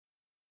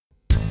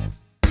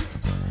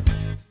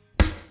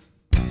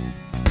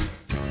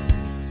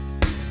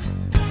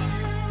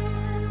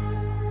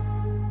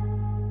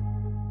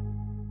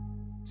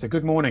So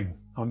good morning.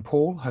 I'm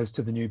Paul, host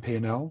of the new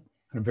P&L,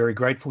 and I'm very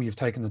grateful you've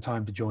taken the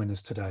time to join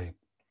us today.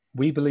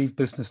 We believe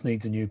business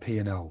needs a new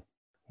P&L,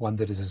 one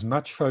that is as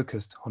much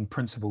focused on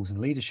principles and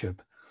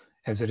leadership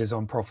as it is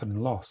on profit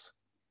and loss.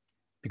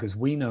 Because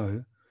we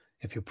know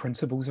if your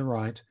principles are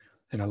right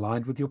and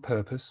aligned with your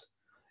purpose,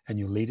 and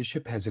your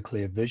leadership has a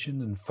clear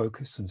vision and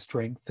focus and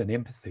strength and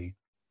empathy,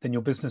 then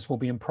your business will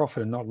be in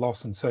profit and not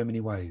loss in so many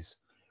ways.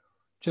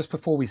 Just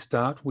before we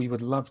start, we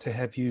would love to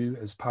have you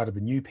as part of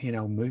the new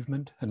P&L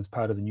movement and as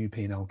part of the new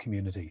P&L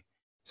community.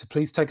 So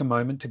please take a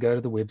moment to go to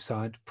the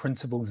website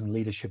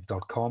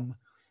principlesandleadership.com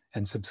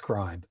and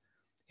subscribe,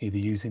 either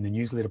using the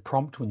newsletter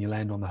prompt when you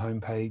land on the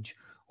homepage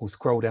or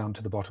scroll down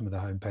to the bottom of the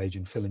homepage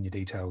and fill in your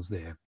details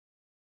there.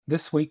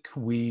 This week,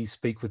 we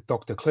speak with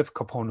Dr. Cliff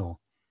Kapono,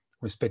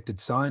 respected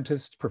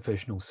scientist,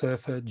 professional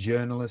surfer,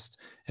 journalist,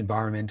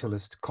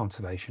 environmentalist,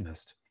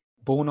 conservationist.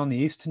 Born on the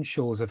eastern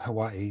shores of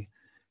Hawaii,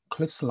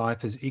 Cliff's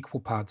life is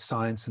equal parts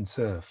science and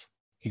surf.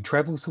 He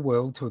travels the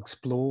world to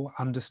explore,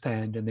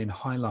 understand, and then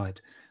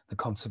highlight the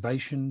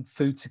conservation,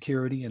 food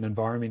security, and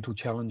environmental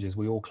challenges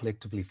we all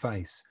collectively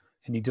face.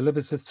 And he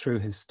delivers this through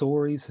his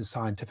stories, his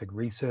scientific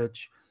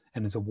research,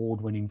 and his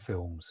award-winning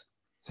films.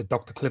 So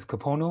Dr. Cliff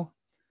Kapono,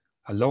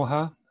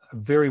 aloha, a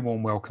very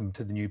warm welcome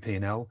to the new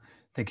P&L.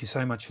 Thank you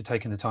so much for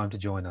taking the time to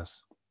join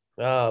us.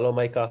 Hello,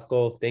 Mike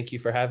Kako. Thank you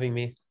for having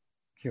me.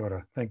 Kia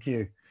ora. Thank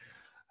you.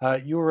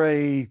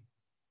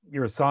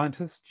 You're a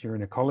scientist, you're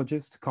an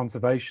ecologist,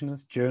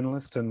 conservationist,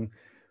 journalist, and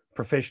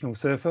professional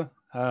surfer,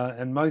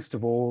 and most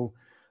of all,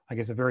 I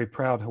guess, a very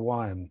proud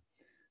Hawaiian.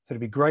 So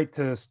it'd be great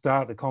to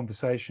start the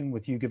conversation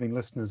with you giving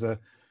listeners a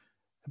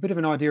bit of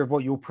an idea of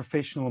what your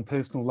professional and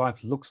personal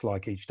life looks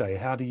like each day.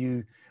 How do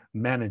you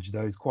manage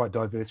those quite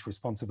diverse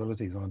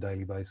responsibilities on a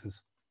daily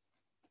basis?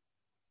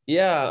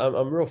 Yeah,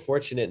 I'm real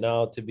fortunate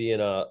now to be in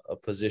a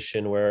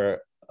position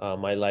where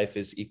my life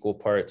is equal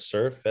parts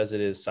surf as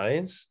it is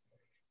science.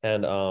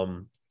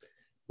 And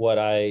what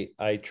I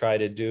try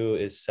to do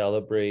is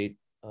celebrate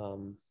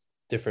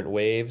different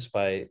waves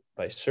by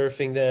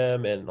surfing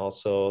them, and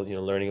also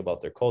learning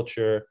about their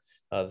culture,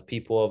 the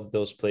people of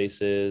those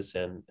places,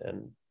 and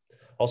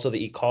also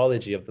the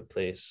ecology of the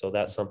place. So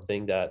that's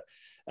something that,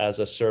 as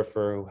a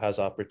surfer who has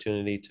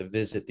opportunity to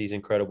visit these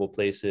incredible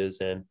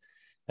places and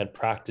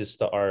practice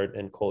the art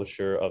and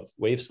culture of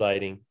wave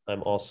sliding,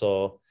 I'm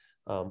also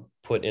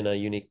put in a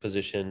unique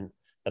position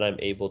that I'm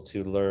able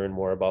to learn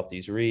more about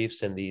these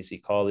reefs and these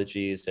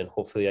ecologies, and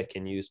hopefully I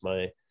can use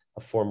my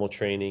formal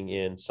training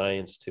in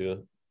science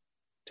to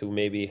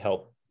maybe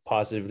help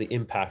positively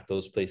impact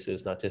those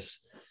places, not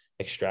just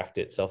extract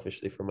it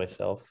selfishly for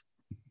myself.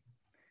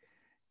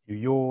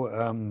 Your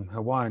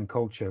Hawaiian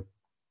culture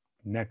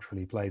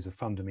naturally plays a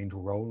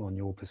fundamental role on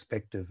your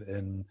perspective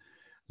in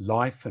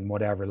life and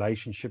what our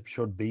relationship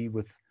should be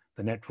with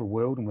the natural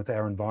world and with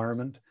our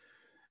environment.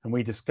 And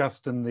we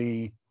discussed in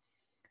the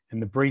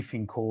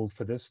briefing call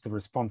for this, the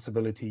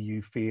responsibility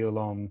you feel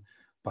on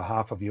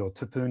behalf of your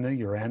tupuna,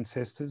 your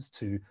ancestors,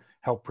 to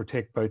help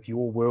protect both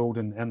your world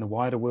and the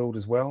wider world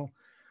as well.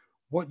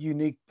 What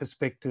unique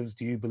perspectives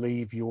do you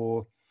believe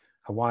your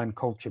Hawaiian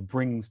culture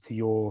brings to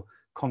your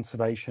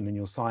conservation and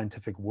your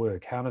scientific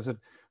work? How does it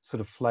sort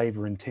of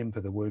flavor and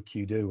temper the work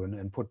you do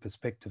and put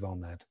perspective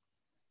on that?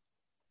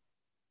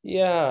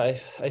 Yeah,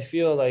 I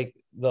feel like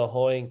the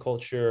Hawaiian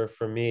culture,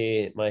 for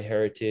me, my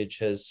heritage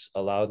has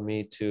allowed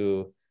me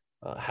to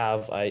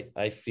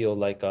I feel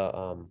like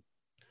a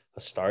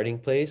starting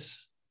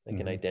place, like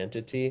an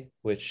identity,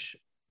 which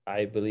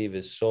I believe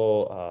is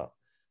so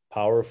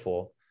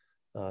powerful,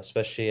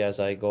 especially as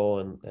I go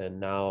and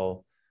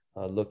now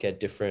look at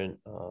different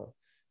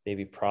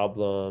maybe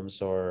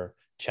problems or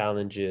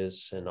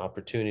challenges and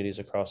opportunities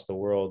across the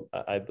world.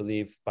 I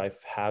believe by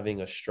having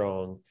a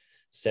strong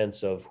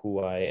sense of who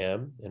I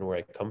am and where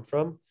I come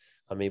from,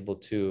 I'm able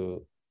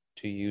to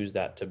use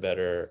that to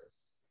better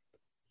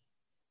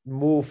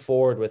move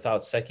forward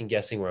without second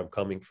guessing where I'm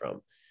coming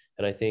from.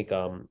 And I think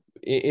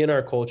in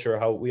our culture,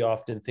 how we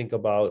often think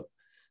about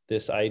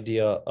this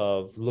idea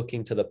of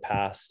looking to the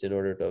past in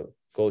order to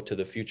go to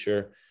the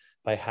future,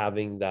 by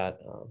having that,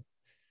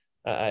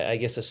 I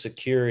guess, a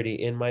security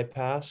in my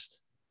past.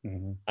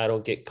 I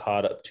don't get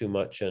caught up too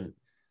much in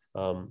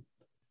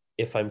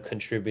if I'm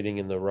contributing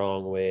in the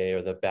wrong way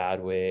or the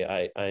bad way.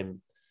 I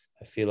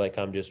feel like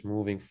I'm just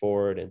moving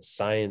forward, and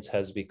science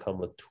has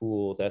become a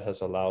tool that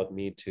has allowed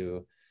me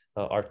to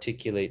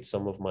articulate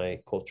some of my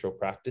cultural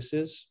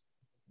practices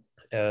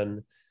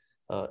and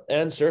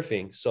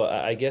surfing. So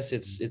I guess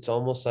it's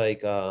almost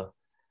like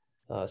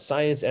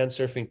science and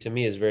surfing to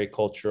me is very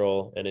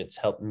cultural, and it's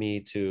helped me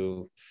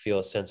to feel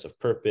a sense of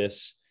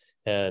purpose.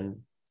 And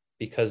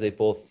because they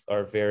both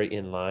are very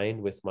in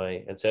line with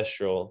my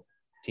ancestral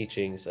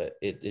teachings,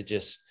 it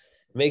just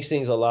makes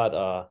things a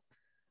lot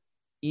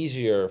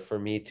easier for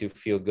me to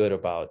feel good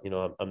about.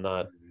 I'm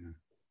not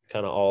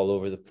kind of all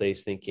over the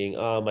place thinking,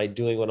 am I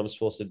doing what I'm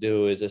supposed to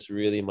do? Is this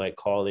really my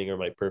calling or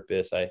my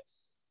purpose?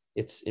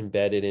 It's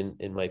embedded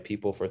in my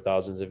people for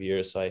thousands of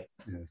years. So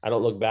I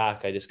don't look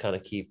back. I just kind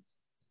of keep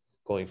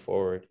going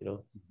forward,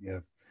 Yeah.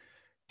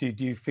 Do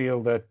you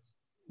feel that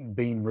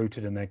being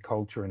rooted in that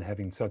culture and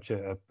having such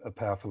a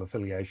powerful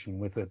affiliation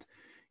with it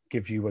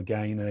gives you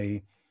again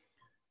a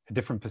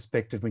different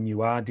perspective when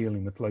you are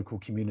dealing with local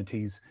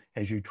communities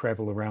as you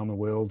travel around the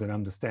world, and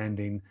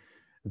understanding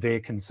their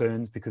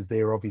concerns, because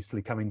they're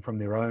obviously coming from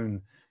their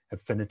own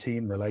affinity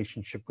and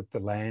relationship with the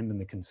land and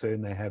the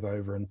concern they have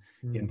over and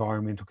the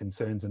environmental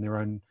concerns in their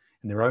own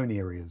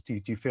areas. Do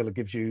you feel it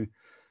gives you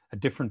a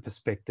different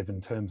perspective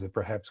in terms of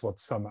perhaps what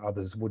some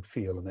others would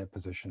feel in that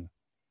position?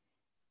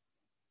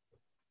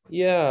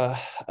 Yeah,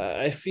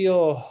 I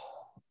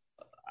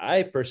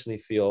personally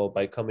feel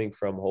by coming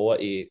from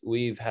Hawaii,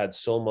 we've had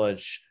so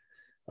much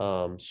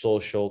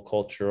social,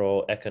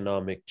 cultural,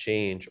 economic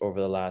change over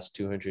the last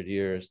 200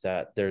 years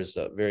that there's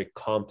a very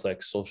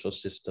complex social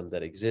system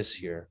that exists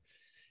here.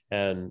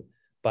 And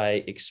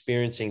by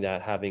experiencing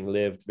that, having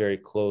lived very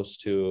close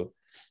to,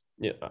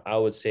 I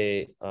would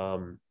say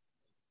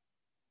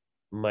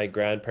my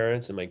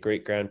grandparents and my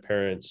great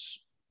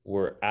grandparents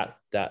were at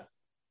that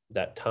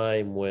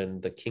time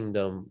when the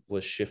kingdom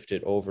was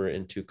shifted over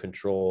into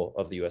control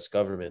of the US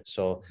government.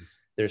 So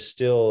there's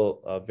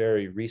still a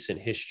very recent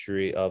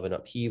history of an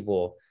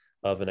upheaval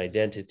of an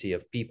identity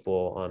of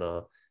people on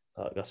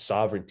a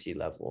sovereignty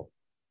level.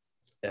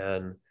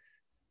 And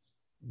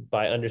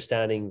by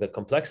understanding the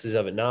complexities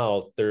of it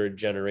now, third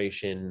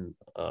generation,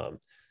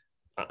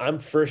 I'm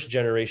first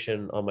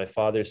generation on my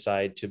father's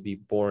side to be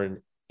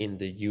born in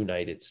the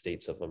United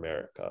States of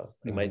America.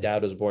 Like my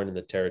dad was born in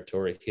the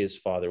territory. His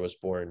father was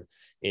born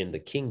in the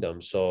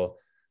kingdom. So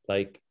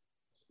like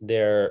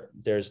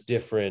there's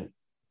different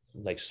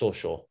like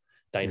social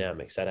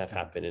dynamics that have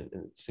happened, and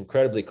it's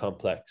incredibly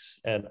complex.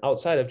 And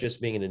outside of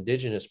just being an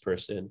indigenous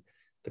person,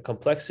 the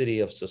complexity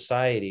of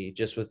society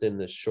just within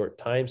this short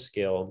time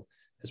scale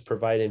has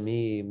provided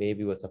me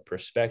maybe with a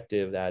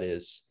perspective that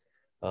is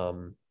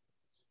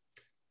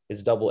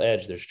it's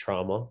double-edged. There's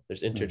trauma,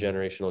 there's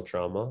intergenerational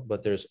trauma,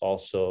 but there's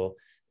also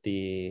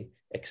the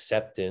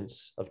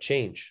acceptance of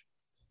change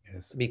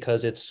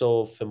because it's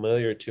so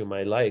familiar to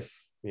my life,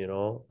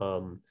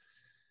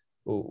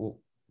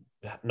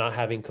 not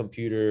having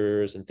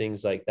computers and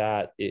things like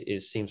that,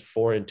 it seems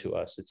foreign to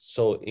us. It's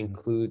so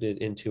included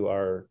into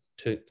our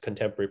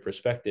contemporary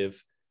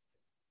perspective.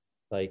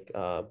 Like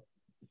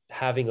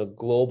having a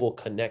global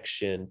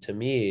connection to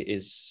me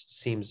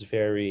seems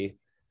very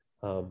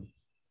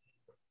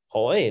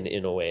Hawaiian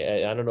in a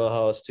way. I don't know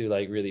how else to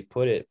like really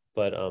put it,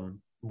 but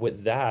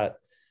with that,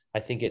 I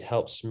think it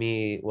helps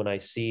me when I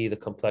see the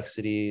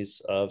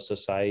complexities of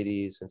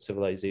societies and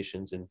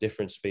civilizations in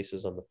different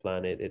spaces on the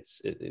planet.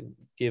 It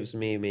gives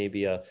me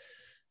maybe a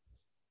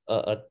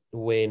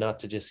way not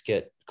to just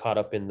get caught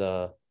up in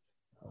the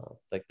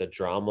like the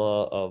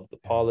drama of the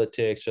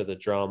politics or the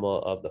drama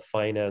of the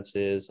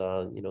finances.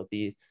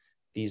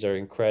 These are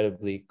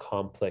incredibly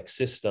complex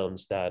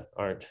systems that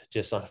aren't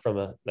just from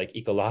a like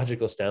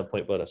ecological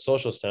standpoint, but a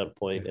social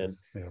standpoint. And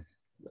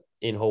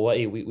in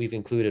Hawaii, we've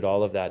included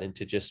all of that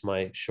into just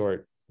my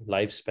short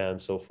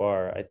lifespan so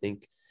far. I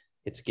think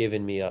it's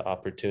given me an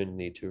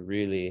opportunity to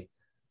really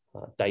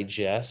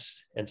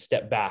digest and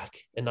step back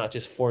and not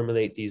just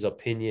formulate these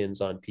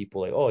opinions on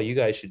people like, oh, you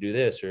guys should do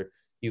this or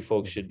you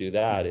folks should do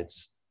that.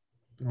 It's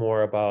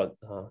more about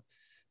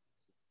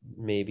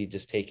maybe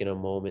just taking a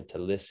moment to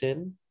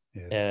listen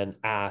and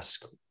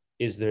ask,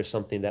 is there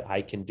something that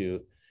I can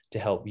do to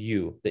help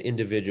you, the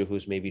individual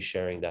who's maybe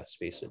sharing that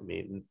space with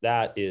me?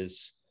 That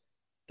is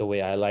the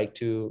way I like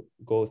to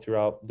go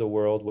throughout the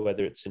world,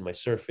 whether it's in my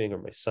surfing or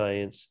my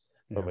science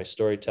or my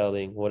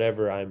storytelling,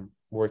 whatever I'm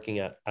working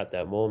at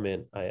that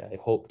moment. I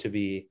hope to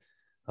be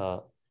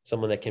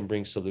someone that can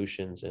bring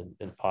solutions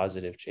and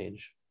positive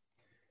change.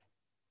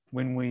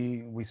 When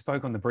we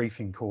spoke on the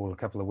briefing call a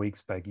couple of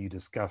weeks back, you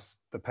discussed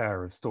the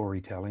power of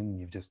storytelling.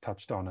 You've just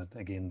touched on it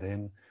again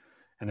then.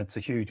 And it's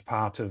a huge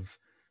part of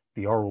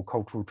the oral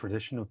cultural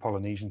tradition of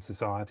Polynesian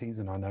societies.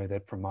 And I know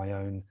that from my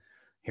own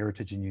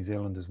heritage in New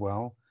Zealand as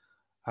well.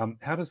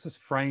 How does this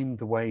frame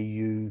the way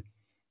you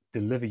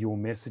deliver your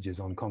messages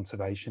on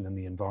conservation and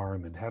the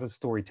environment? How does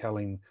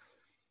storytelling,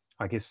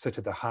 I guess, sit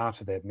at the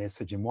heart of that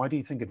message? And why do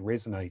you think it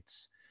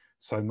resonates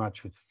so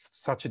much with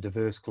such a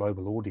diverse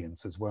global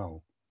audience as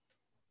well?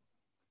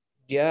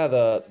 Yeah,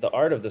 the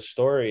art of the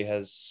story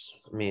has,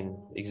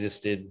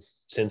 existed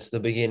since the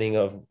beginning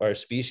of our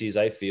species,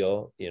 I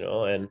feel,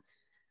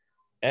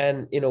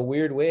 and in a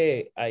weird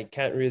way, I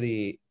can't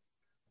really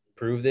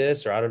prove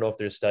this, or I don't know if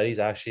there's studies.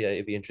 Actually,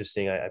 it'd be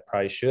interesting. I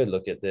probably should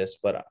look at this,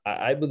 but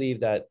I believe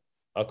that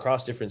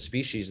across different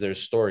species,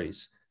 there's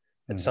stories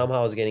that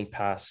somehow is getting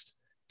passed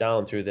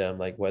down through them,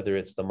 like whether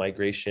it's the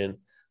migration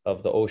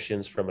of the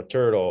oceans from a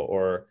turtle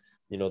or,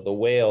 the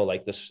whale,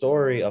 like the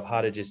story of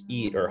how to just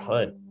eat or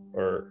hunt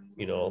or,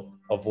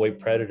 avoid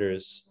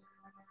predators.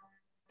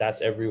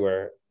 That's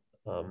everywhere.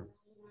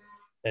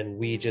 And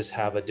we just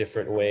have a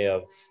different way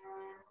of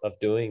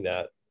doing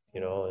that,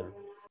 and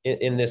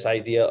in this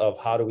idea of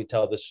how do we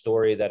tell the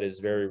story that is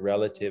very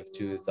relative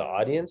to the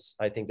audience,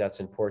 I think that's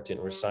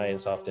important, where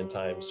science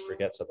oftentimes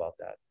forgets about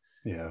that.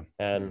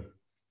 And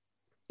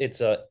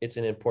it's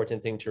an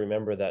important thing to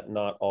remember that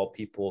not all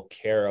people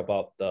care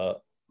about the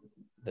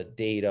the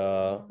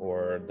data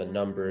or the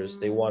numbers.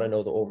 They want to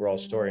know the overall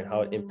story and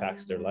how it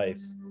impacts their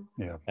life.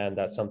 Yeah. And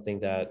that's something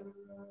that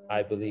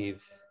I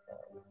believe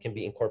can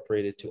be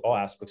incorporated to all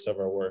aspects of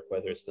our work,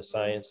 whether it's the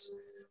science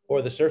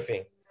or the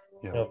surfing.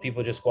 Yeah. You know,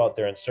 people just go out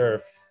there and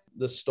surf.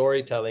 The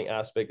storytelling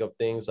aspect of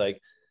things,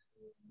 like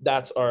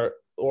that's our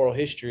oral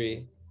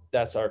history,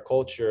 that's our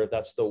culture,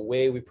 that's the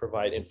way we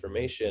provide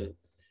information.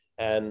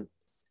 And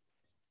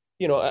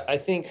you know, I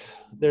think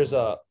there's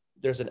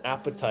an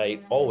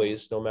appetite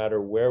always, no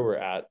matter where we're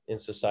at in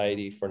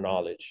society, for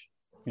knowledge.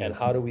 And Yes.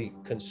 how do we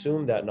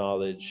consume that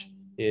knowledge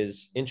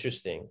is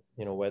interesting.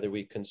 You know, whether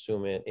we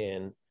consume it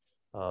in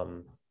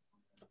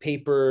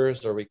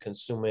papers or we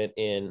consume it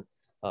in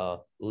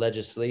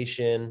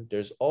legislation,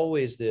 there's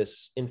always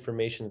this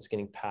information that's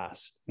getting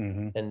passed.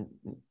 Mm-hmm. And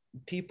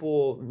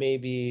people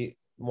maybe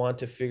want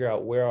to figure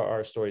out where are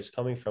our stories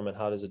coming from and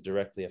how does it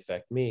directly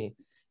affect me.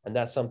 And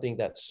that's something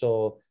that's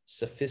so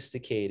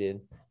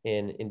sophisticated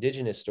in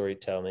indigenous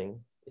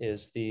storytelling,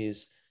 is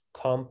these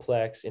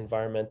complex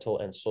environmental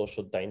and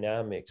social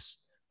dynamics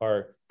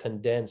are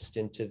condensed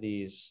into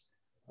these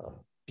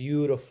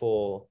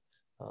beautiful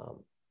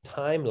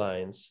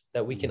timelines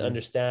that we can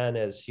understand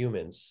as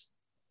humans.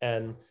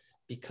 And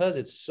because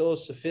it's so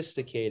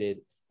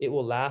sophisticated, it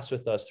will last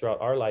with us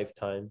throughout our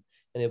lifetime,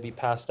 and it'll be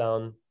passed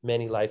down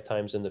many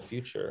lifetimes in the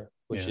future,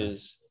 which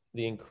is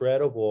the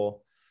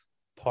incredible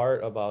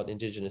part about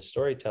indigenous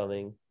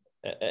storytelling,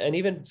 and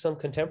even some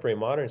contemporary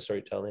modern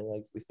storytelling.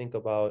 Like if we think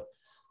about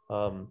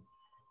a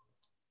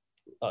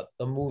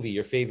movie,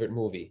 your favorite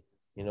movie,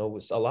 you know,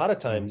 a lot of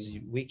times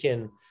we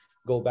can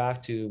go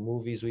back to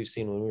movies we've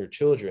seen when we were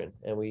children,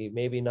 and we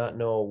maybe not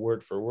know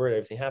word for word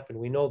everything happened.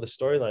 We know the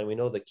storyline, we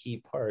know the key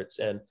parts,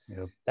 and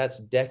that's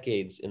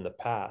decades in the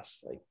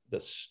past. Like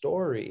the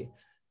story,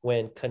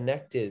 when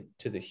connected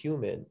to the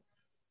human,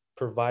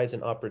 provides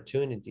an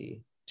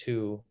opportunity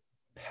to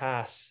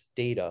pass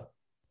data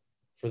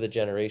for the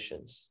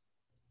generations.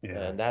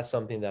 And that's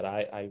something that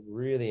I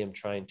really am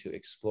trying to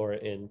explore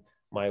in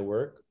my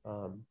work,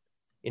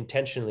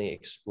 intentionally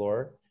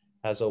explore,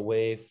 as a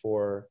way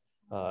for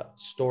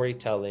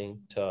storytelling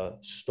to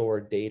store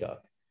data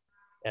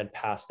and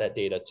pass that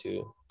data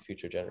to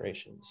future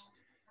generations.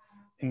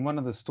 In one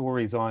of the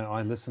stories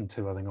I listened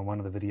to, I think on one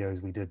of the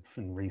videos we did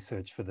in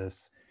research for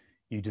this,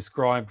 you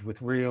described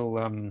with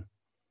real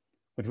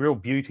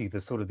beauty the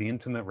sort of the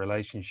intimate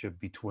relationship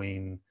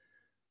between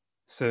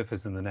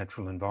surfers and the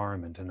natural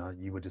environment. And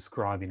you were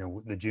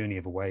describing the journey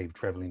of a wave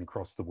traveling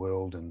across the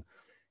world and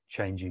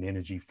changing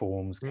energy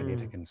forms,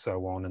 kinetic and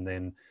so on, and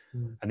then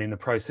the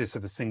process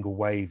of a single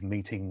wave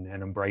meeting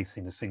and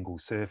embracing a single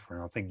surfer.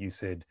 And I think you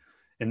said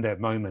in that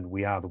moment,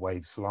 we are the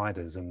wave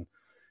sliders. And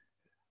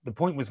the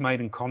point was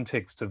made in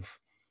context of,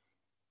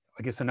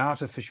 I guess, an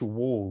artificial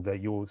wall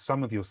that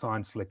some of your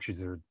science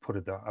lectures are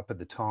put up at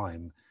the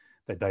time,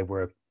 that they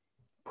were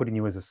putting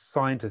you as a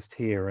scientist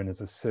here and as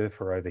a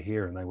surfer over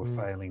here, and they were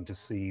failing to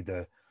see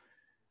the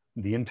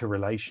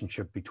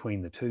interrelationship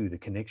between the two, the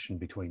connection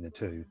between the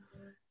two.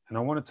 And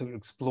I wanted to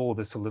explore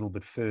this a little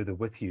bit further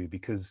with you,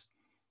 because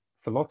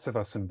for lots of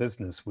us in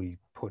business, we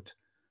put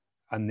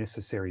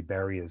unnecessary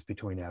barriers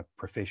between our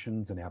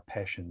professions and our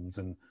passions,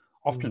 and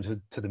often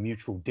to the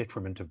mutual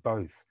detriment of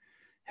both.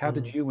 How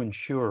did you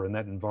ensure in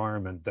that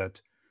environment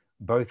that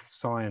both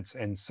science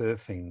and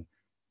surfing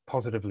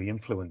positively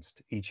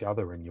influenced each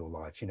other in your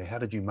life? You know, how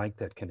did you make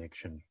that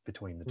connection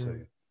between the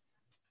two?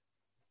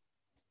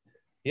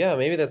 Yeah,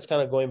 maybe that's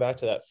kind of going back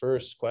to that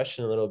first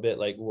question a little bit.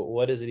 Like,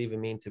 what does it even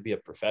mean to be a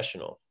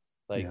professional?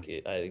 Like,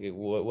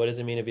 what does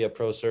it mean to be a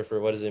pro surfer?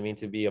 What does it mean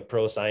to be a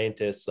pro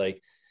scientist?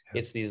 Like,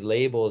 it's these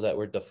labels that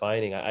we're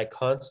defining. I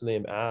constantly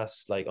am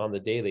asked, like on the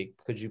daily,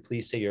 could you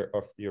please say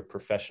your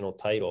professional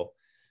title?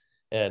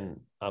 And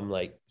I'm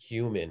like,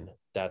 human.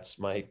 That's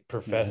my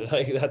profession.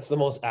 Like, that's the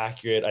most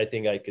accurate I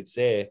think I could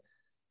say.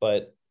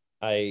 But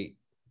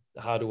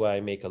how do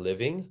I make a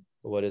living?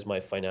 What is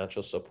my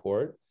financial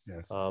support?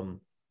 Yes.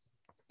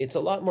 It's a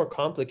lot more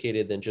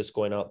complicated than just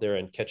going out there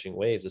and catching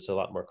waves. It's a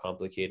lot more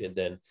complicated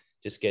than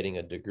just getting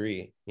a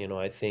degree. You know,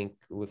 I think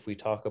if we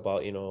talk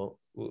about, you know,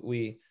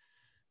 we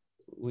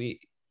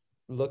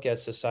look at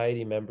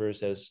society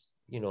members as,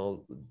 you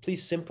know,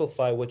 please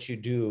simplify what you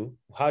do.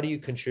 How do you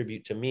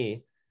contribute to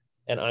me?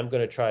 And I'm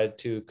going to try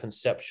to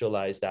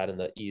conceptualize that in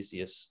the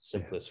easiest,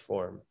 simplest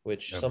form,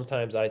 which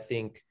sometimes I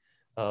think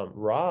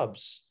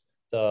robs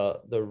the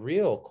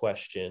real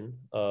question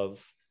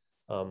of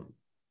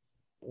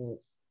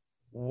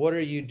what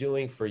are you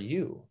doing for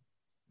you?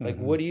 Like,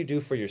 what do you do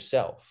for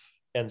yourself?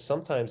 And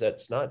sometimes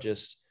that's not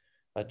just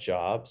a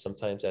job.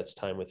 Sometimes that's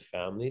time with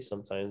family.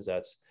 Sometimes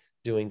that's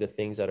doing the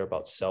things that are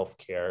about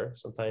self-care.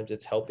 Sometimes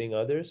it's helping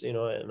others, you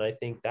know, and I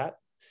think that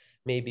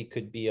maybe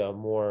could be a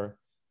more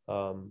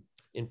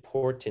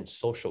important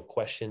social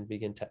question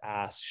begin to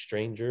ask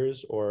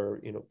strangers or,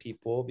 you know,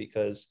 people,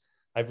 because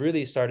I've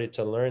really started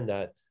to learn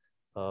that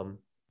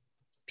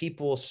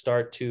people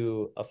start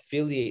to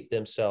affiliate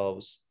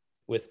themselves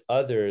with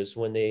others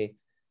when they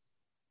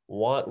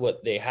want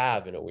what they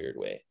have in a weird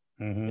way.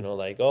 You know,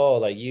 like, oh,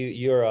 like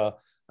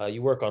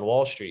you work on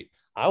Wall Street.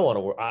 I want to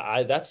work.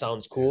 That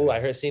sounds cool. I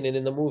heard seen it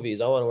in the movies.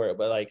 I want to work.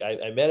 But like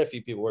I met a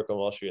few people work on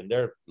Wall Street and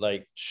they're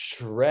like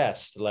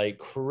stressed, like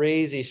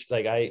crazy.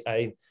 Like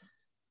I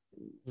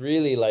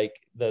really like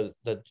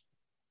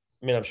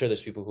I mean, I'm sure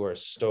there's people who are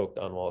stoked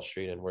on Wall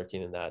Street and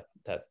working in that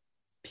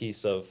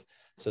piece of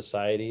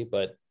society,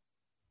 but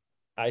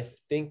I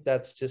think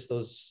that's just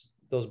those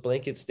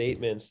blanket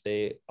statements.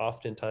 They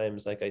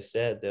oftentimes, like I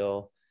said,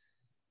 they'll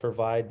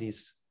provide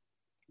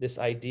this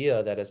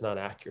idea that is not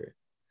accurate.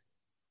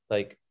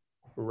 Like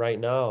right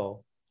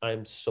now,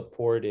 I'm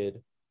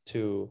supported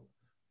to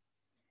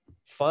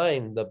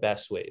find the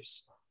best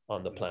waves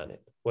on the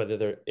planet, whether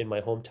they're in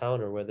my hometown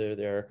or whether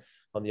they're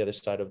on the other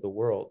side of the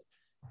world,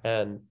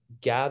 and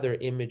gather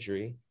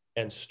imagery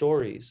and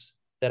stories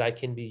that I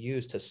can be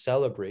used to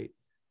celebrate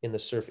in the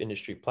surf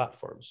industry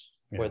platforms,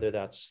 whether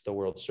that's the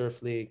World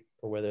Surf League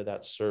or whether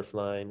that's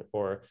Surfline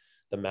or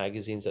the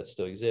magazines that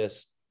still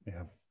exist.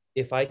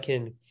 If I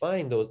can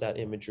find that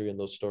imagery and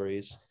those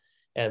stories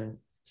and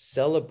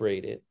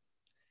celebrate it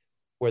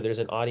where there's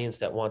an audience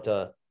that want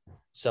to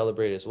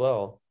celebrate as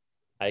well,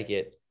 I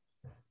get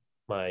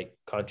my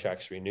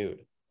contracts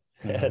renewed.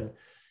 And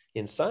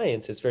in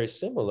science, it's very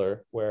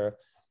similar, where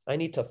I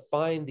need to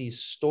find these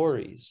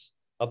stories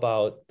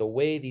about the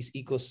way these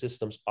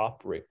ecosystems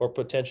operate or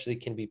potentially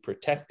can be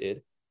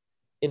protected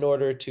in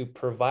order to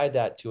provide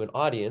that to an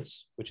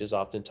audience, which is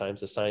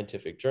oftentimes the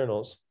scientific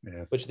journals,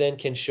 which then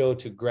can show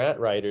to grant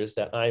writers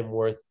that I'm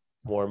worth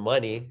more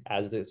money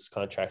as these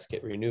contracts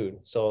get renewed.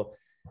 So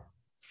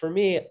for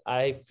me,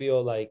 I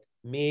feel like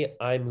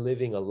I'm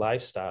living a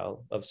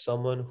lifestyle of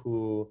someone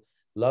who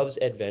loves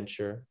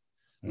adventure,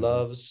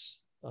 loves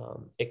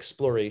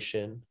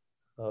exploration,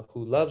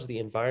 who loves the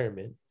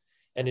environment,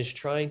 and is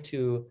trying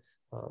to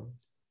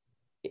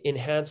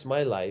enhance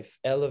my life,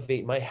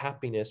 elevate my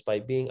happiness by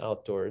being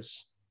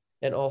outdoors,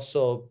 and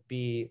also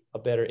be a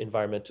better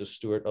environmental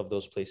steward of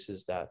those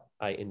places that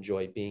I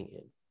enjoy being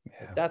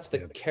in. That's the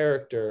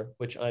character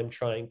which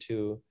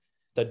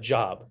the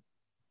job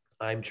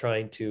I'm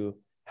trying to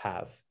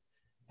have.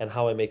 And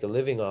how I make a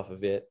living off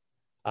of it,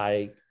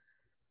 I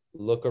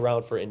look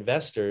around for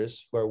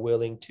investors who are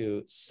willing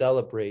to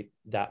celebrate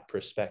that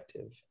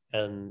perspective.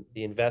 And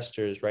the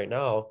investors right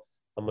now,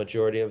 a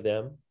majority of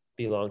them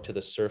belong to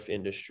the surf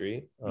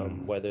industry,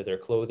 whether they're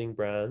clothing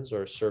brands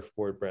or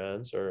surfboard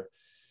brands or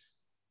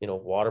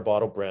water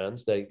bottle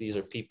brands. These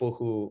are people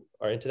who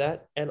are into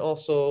that. And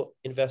also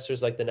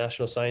investors like the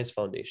National Science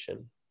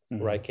Foundation,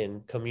 where I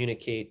can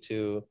communicate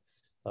to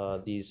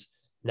these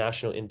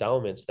national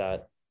endowments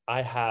that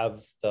I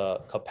have the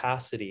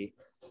capacity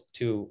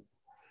to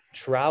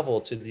travel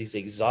to these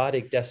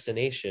exotic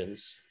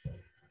destinations,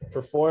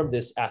 perform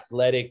this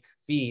athletic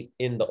feat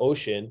in the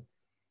ocean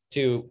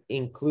to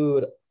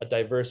include a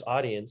diverse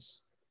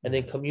audience, and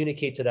then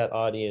communicate to that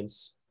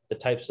audience the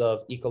types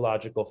of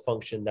ecological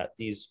function that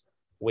these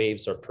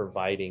waves are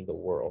providing the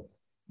world.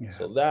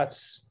 So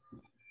that's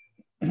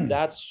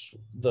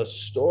the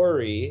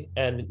story.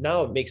 And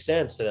now it makes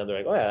sense to them. They're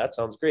like, oh yeah, that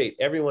sounds great.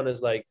 Everyone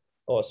is like,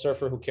 oh, a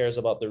surfer who cares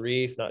about the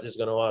reef, not just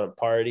going to want to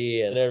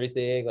party and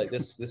everything. Like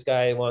this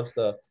guy wants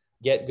to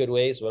get good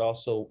waves, but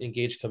also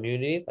engage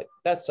community. Like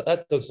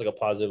that looks like a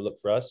positive look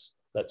for us.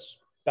 Let's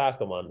back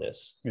them on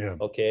this.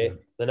 Okay.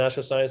 The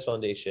National Science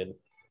Foundation,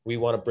 we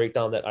want to break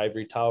down that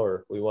ivory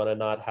tower. We want to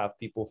not have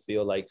people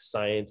feel like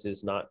science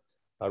is not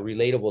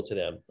relatable to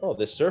them. Oh,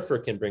 this surfer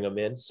can bring them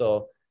in.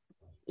 So,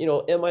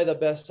 am I the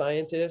best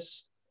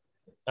scientist?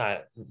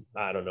 I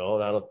don't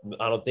know.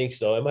 I don't think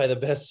so. Am I the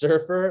best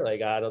surfer?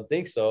 Like, I don't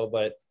think so.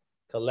 But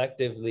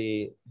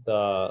collectively,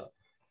 the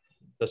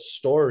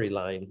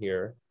storyline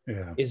here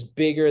is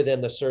bigger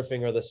than the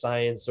surfing or the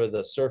science or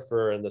the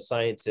surfer and the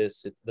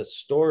scientist. The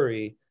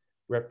story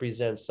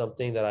represents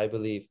something that I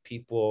believe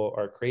people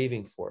are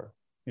craving for.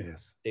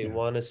 They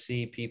want to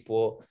see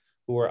people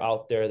who are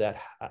out there that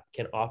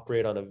can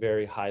operate on a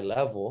very high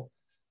level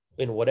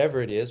in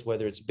whatever it is,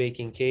 whether it's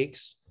baking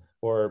cakes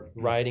or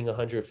riding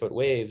 100-foot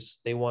waves.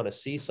 They want to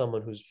see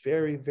someone who's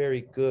very,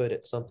 very good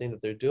at something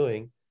that they're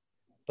doing,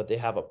 but they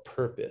have a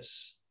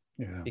purpose.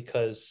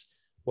 Because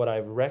what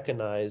I've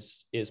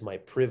recognized is my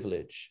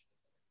privilege.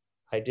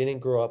 I didn't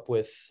grow up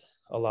with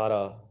a lot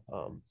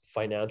of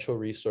financial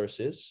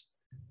resources,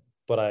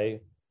 but I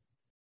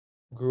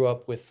grew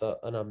up with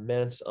an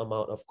immense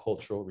amount of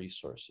cultural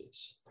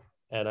resources.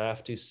 And I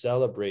have to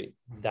celebrate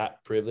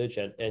that privilege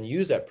and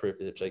use that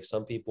privilege. Like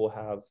some people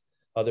have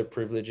other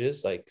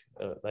privileges, like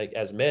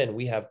as men,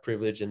 we have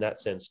privilege in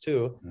that sense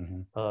too.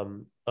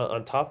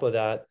 On top of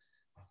that,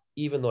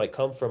 even though I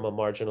come from a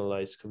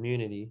marginalized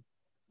community,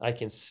 I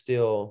can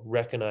still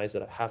recognize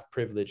that I have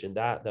privilege in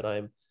that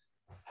I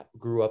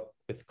grew up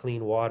with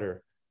clean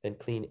water and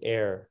clean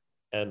air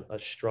and a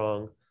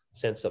strong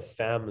sense of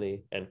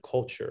family and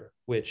culture,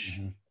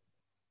 which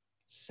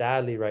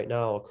sadly right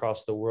now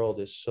across the world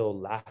is so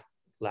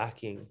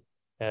lacking.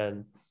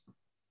 And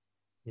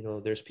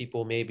there's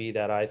people maybe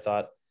that I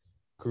thought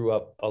grew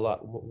up a lot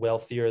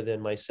wealthier than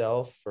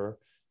myself, or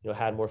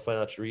had more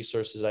financial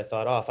resources. I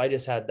thought, oh, if I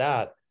just had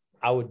that,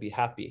 I would be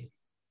happy.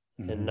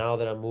 And now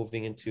that I'm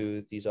moving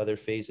into these other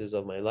phases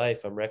of my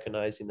life, I'm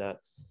recognizing that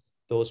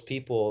those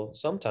people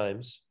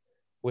sometimes,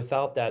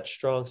 without that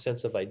strong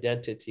sense of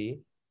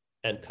identity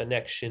and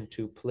connection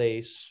to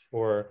place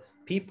or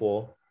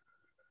people,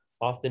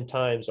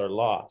 oftentimes are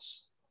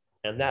lost.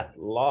 And that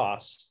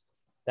loss,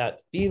 that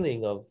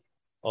feeling of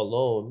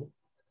alone,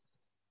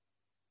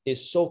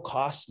 is so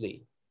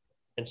costly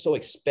and so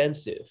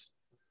expensive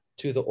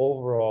to the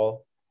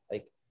overall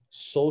like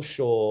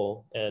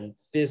social and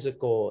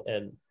physical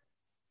and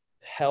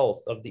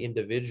health of the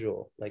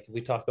individual. Like if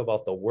we talk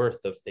about the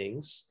worth of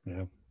things,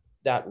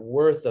 that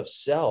worth of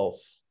self,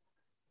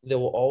 there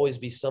will always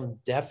be some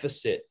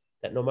deficit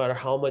that no matter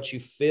how much you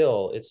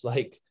feel, it's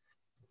like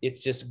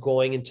it's just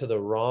going into the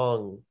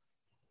wrong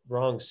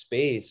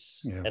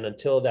space. And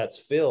until that's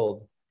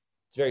filled,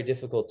 it's very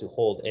difficult to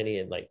hold any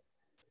and like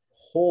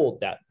hold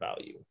that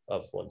value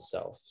of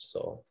oneself.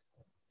 So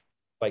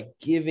by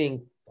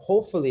giving,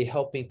 hopefully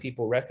helping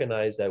people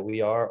recognize that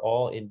we are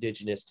all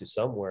indigenous to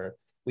somewhere,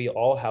 we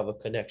all have a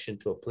connection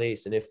to a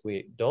place. And if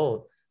we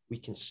don't, we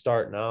can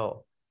start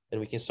now,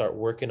 and we can start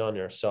working on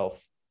our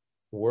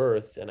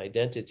self-worth and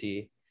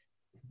identity.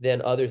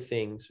 Then other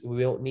things,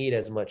 we don't need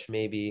as much,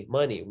 maybe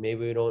money,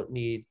 maybe we don't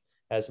need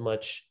as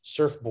much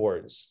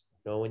surfboards.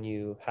 You know, when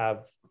you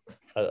have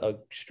a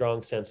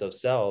strong sense of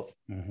self,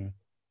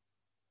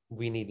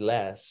 we need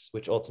less,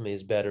 which ultimately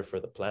is better for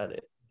the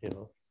planet, you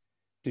know.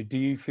 Do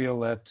you feel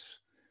that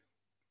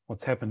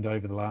what's happened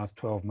over the last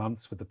 12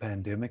 months with the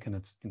pandemic, and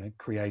it's, you know,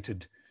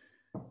 created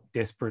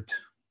desperate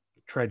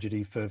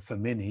tragedy for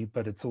many,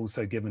 but it's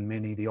also given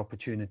many the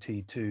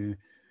opportunity to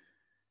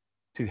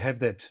have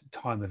that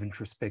time of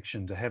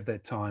introspection, to have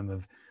that time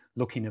of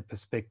looking at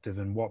perspective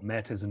and what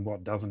matters and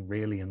what doesn't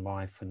really in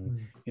life,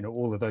 and you know,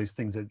 all of those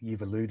things that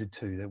you've alluded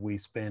to, that we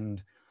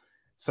spend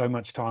so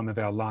much time of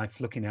our life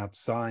looking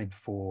outside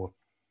for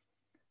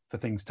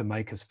things to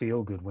make us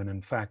feel good, when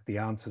in fact the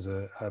answers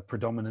are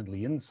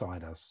predominantly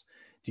inside us.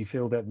 Do you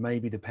feel that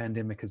maybe the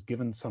pandemic has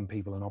given some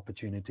people an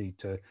opportunity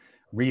to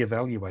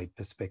reevaluate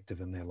perspective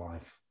in their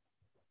life?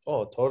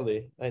 Oh,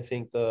 totally. I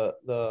think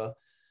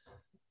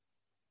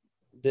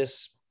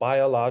this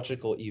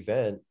biological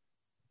event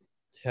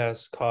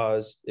has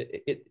caused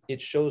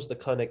it shows the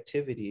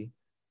connectivity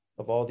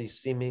of all these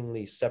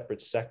seemingly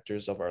separate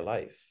sectors of our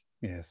life.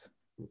 Yes.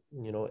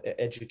 You know,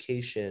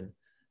 education,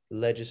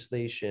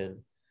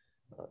 legislation,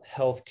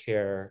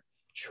 healthcare,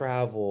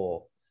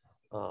 travel.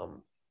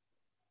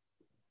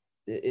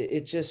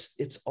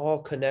 It's all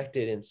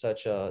connected in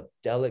such a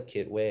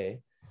delicate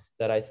way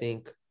that I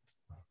think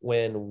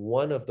when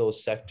one of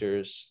those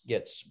sectors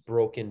gets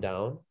broken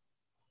down,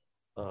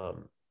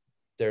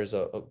 there's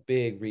a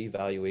big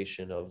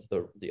reevaluation of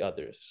the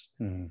others.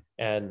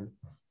 And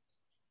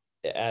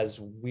as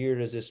weird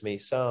as this may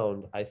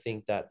sound, I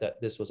think that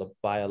this was a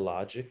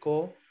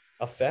biological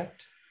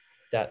effect,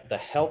 that the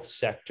health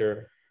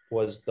sector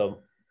was the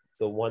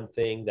one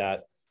thing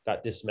that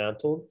got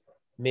dismantled.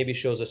 Maybe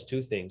shows us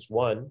two things.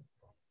 One,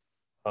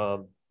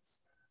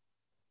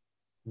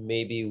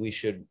 maybe we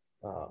should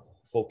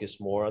focus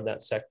more on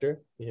that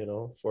sector, you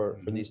know, for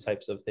these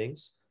types of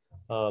things.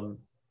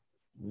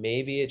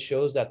 Maybe it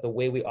shows that the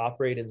way we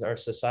operate in our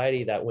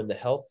society, that when the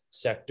health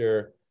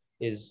sector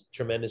is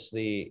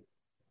tremendously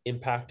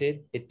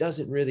impacted, it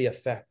doesn't really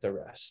affect the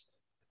rest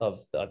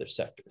of the other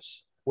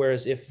sectors.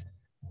 Whereas if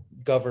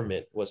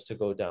government was to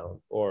go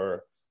down,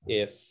 or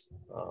if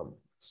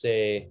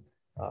say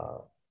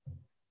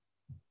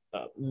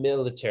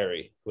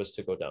military was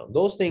to go down,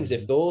 those things,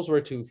 if those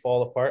were to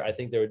fall apart, I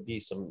think there would be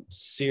some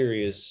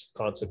serious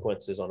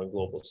consequences on a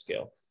global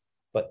scale.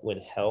 But when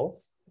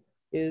health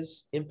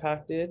is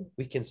impacted,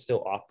 we can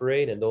still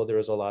operate. And though there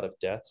was a lot of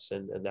deaths,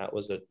 and that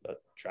was a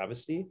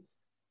travesty,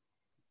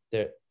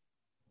 there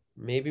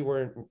maybe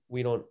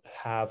we don't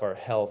have our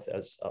health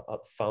as a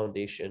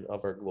foundation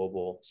of our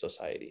global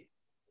society.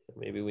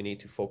 Maybe we need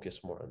to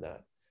focus more on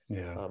that.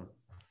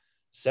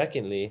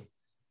 Secondly,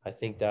 I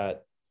think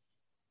that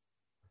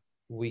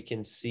we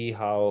can see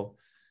how,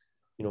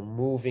 you know,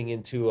 moving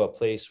into a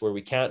place where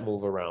we can't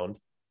move around,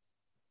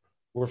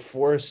 we're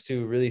forced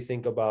to really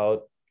think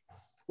about,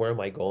 where am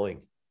I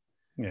going?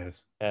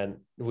 Yes. And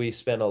we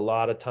spend a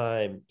lot of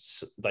time,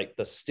 like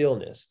the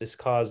stillness, this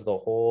caused the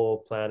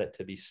whole planet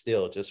to be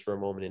still just for a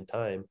moment in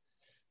time,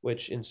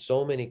 which in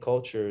so many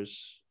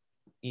cultures,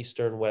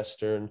 Eastern,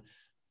 Western,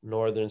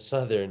 Northern,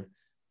 Southern,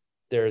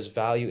 there's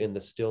value in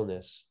the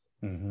stillness.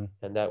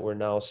 And that we're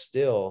now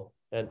still,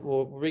 and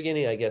we're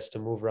beginning, I guess, to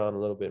move around a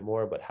little bit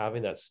more, but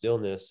having that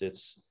stillness,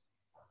 it's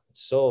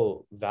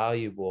so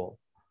valuable,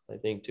 I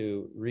think,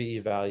 to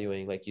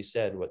reevaluating, like you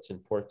said, what's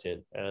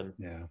important. And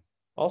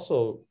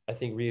also, I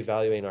think,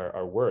 reevaluating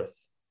our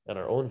worth and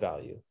our own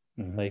value.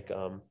 Like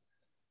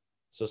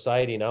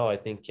society now, I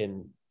think,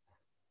 can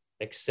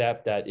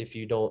accept that if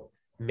you don't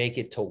make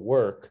it to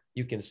work,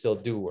 you can still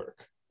do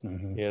work,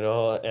 you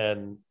know,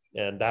 and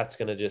that's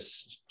going to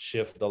just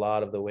shift a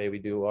lot of the way we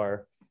do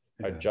our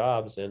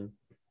jobs. And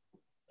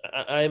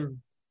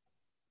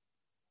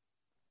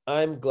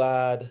I'm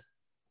glad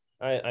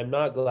I'm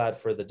not glad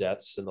for the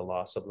deaths and the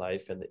loss of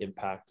life and the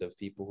impact of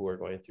people who are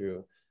going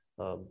through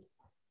a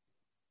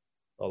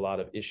lot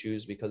of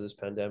issues because of this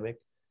pandemic.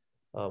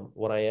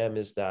 What I am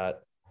is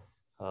that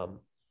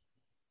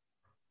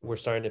we're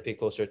starting to pay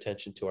closer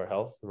attention to our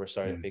health, and we're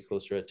starting to pay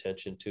closer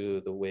attention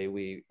to the way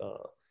we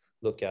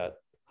look at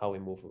how we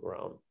move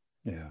around.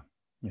 Yeah,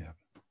 yeah.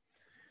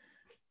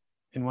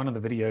 In one of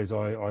the videos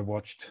I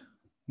watched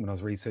when I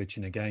was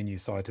researching again, you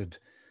cited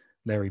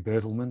Larry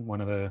Bertelsmann,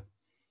 one of the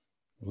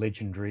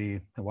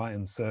legendary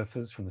Hawaiian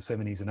surfers from the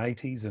 70s and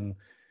 80s, and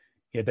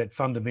he had that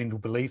fundamental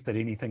belief that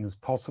anything is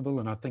possible.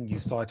 And I think you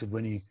cited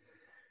when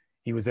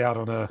he was out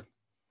on a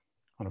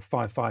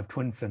 5-5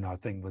 twin fin, I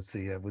think was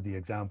with the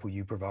example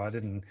you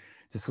provided, and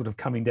just sort of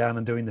coming down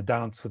and doing the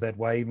dance with that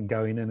wave and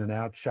going in and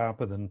out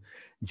sharper than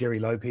Jerry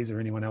Lopez or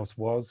anyone else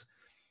was.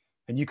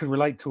 And you could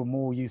relate to him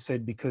more, you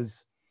said,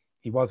 because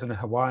he wasn't a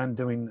Hawaiian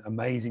doing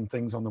amazing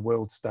things on the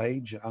world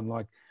stage,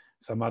 unlike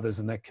some others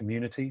in that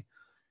community.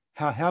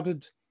 How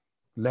did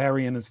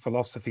Larry and his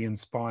philosophy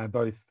inspire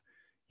both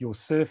your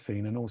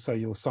surfing and also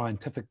your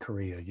scientific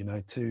career, you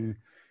know, to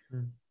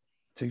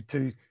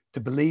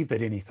believe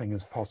that anything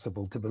is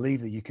possible, to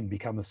believe that you can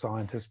become a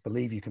scientist,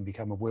 believe you can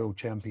become a world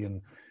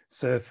champion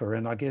surfer?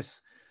 And I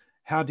guess,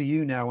 how do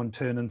you now in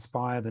turn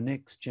inspire the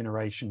next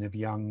generation of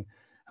young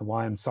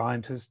Hawaiian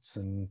scientists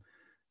and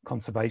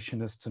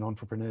conservationists and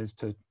entrepreneurs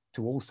to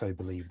also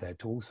believe that,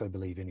 to also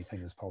believe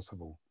anything is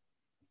possible?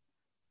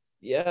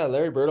 Yeah,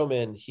 Larry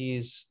Bertelsmann,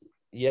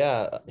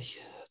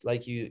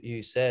 like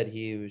you said,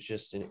 he was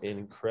just an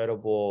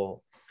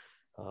incredible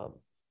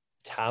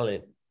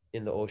talent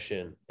in the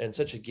ocean, and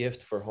such a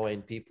gift for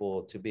Hawaiian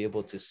people to be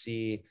able to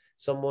see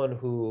someone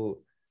who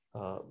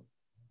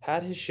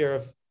had his share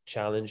of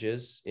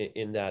challenges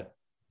in that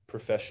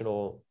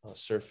professional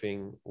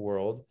surfing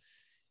world.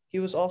 He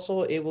was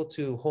also able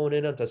to hone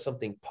in onto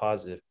something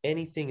positive.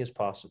 Anything is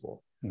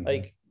possible. Mm-hmm.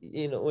 Like,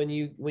 you know, when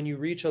you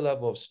reach a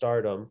level of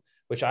stardom,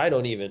 which I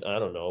don't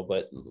know,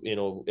 but, you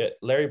know,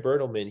 Larry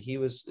Bertelsmann, he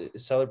was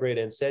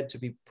celebrated and said to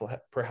be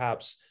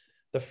perhaps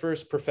the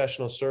first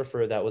professional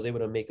surfer that was able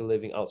to make a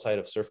living outside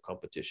of surf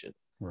competition.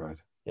 Right.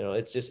 You know,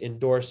 it's just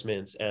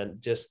endorsements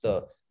and just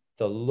the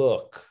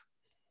look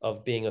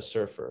of being a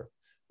surfer.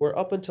 Where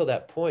up until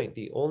that point,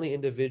 the only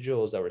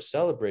individuals that were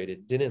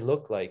celebrated didn't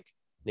look like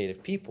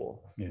Native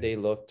people. Yes. They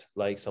looked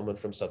like someone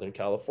from Southern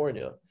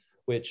California,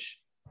 which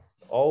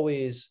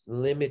always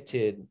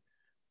limited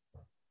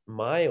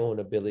my own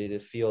ability to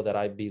feel that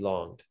I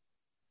belonged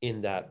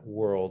in that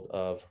world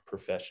of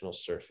professional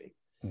surfing.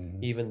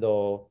 Mm-hmm. Even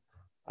though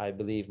I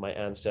believe my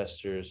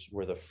ancestors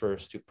were the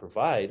first to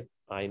provide,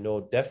 I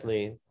know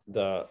definitely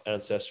the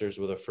ancestors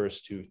were the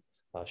first to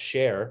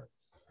share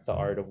the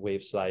art of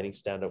wave sliding,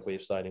 stand-up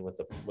wave sliding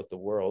with the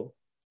world.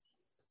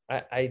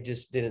 I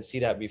just didn't see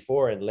that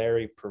before, and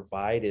Larry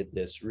provided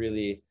this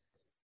really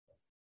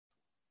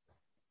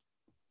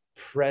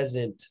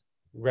present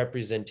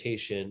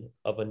representation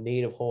of a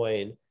Native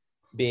Hawaiian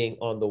being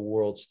on the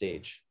world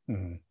stage,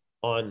 mm-hmm.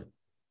 on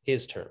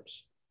his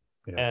terms.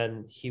 Yeah.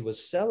 And he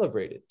was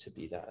celebrated to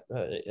be that,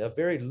 a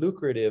very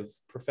lucrative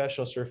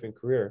professional surfing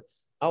career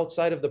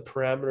outside of the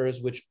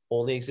parameters which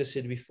only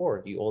existed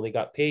before. You only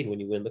got paid when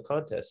you win the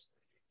contest.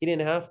 He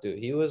didn't have to.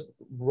 He was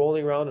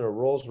rolling around in a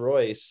Rolls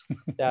Royce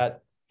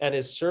and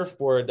his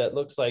surfboard that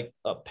looks like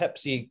a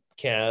Pepsi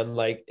can.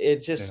 Like,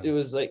 it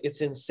was like,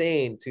 it's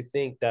insane to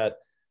think that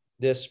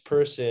this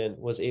person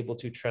was able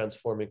to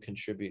transform and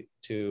contribute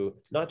to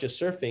not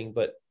just surfing,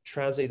 but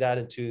translate that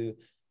into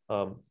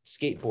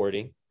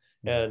skateboarding.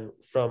 And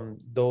from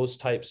those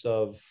types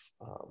of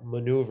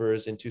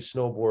maneuvers into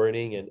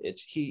snowboarding. And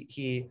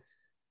he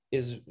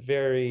is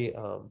very,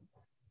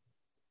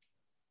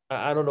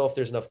 I don't know if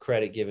there's enough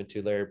credit given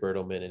to Larry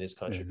Bertelsmann and his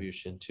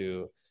contribution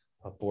to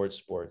board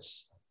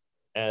sports.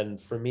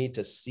 And for me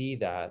to see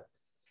that,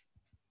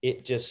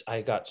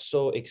 I got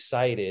so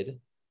excited.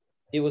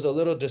 It was a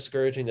little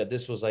discouraging that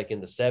this was like in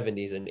the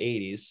 70s and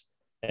 80s.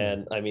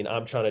 And I mean,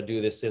 I'm trying to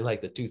do this in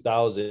like the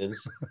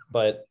 2000s,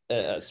 but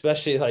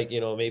especially like, you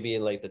know, maybe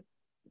in like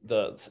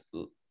the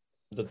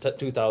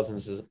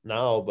 2000s is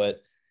now,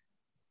 but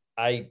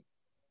I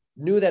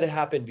knew that it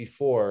happened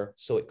before,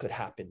 so it could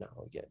happen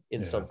now again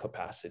in some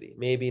capacity.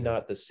 Maybe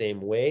not the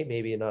same way,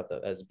 maybe not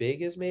as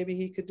big as maybe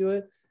he could do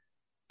it,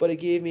 but it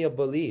gave me a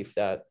belief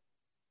that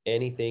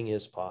anything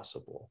is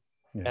possible.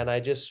 Yeah. And I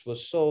just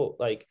was so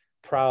like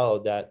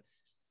proud that,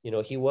 you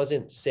know, he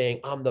wasn't saying,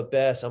 I'm the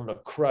best, I'm going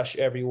to crush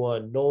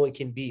everyone, no one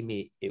can beat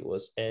me. It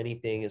was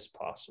anything is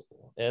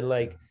possible. And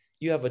like,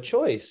 you have a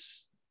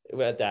choice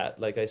at that.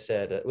 Like I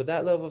said, with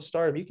that level of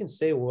stardom, you can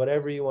say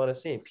whatever you want to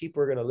say and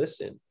people are going to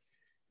listen.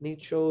 And he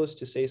chose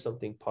to say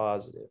something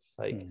positive.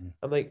 Like,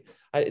 I'm like,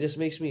 it just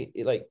makes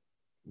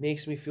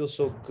me feel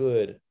so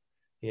good,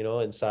 you know,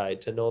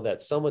 inside, to know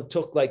that someone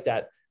took like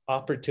that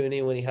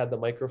opportunity when he had the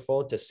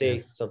microphone to say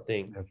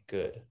something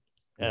good.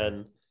 Yeah.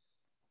 And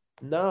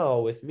now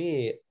with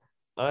me,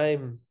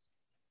 I'm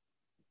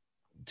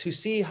to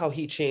see how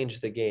he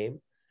changed the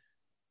game.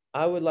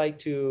 I would like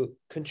to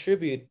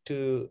contribute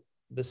to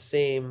the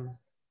same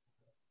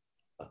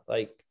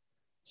like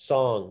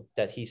song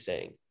that he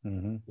sang.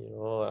 Mm-hmm. You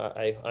know,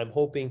 I'm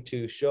hoping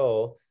to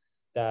show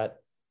that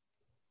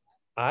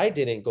I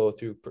didn't go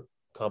through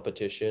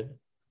competition.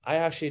 I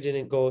actually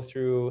didn't go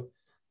through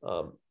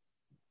um,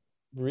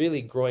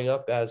 really growing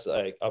up as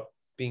like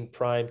being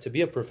primed to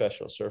be a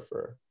professional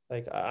surfer.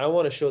 Like I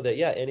want to show that,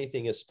 yeah,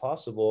 anything is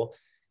possible.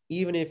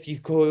 Even if you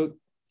go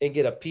and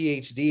get a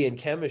PhD in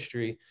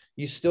chemistry,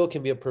 you still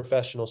can be a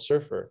professional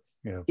surfer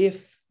Yeah.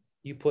 if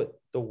you put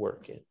the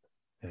work in.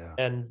 Yeah.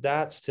 And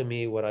that's to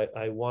me what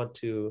I want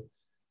to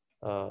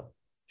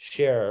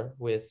share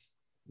with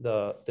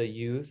the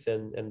youth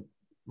and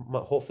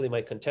hopefully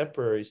my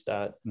contemporaries,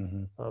 that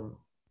Mm-hmm.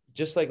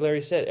 just like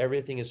Larry said,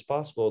 everything is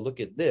possible. Look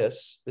at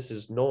this. This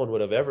is, no one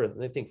would have ever,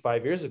 I think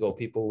 5 years ago,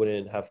 people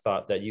wouldn't have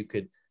thought that you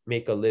could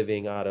make a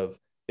living out of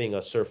being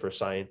a surfer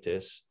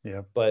scientist.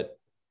 Yeah. But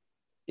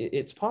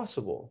it's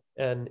possible.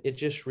 And it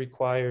just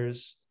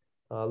requires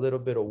a little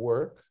bit of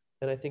work.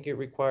 And I think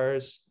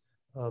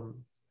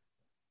um,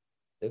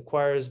 it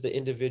requires the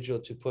individual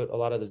to put a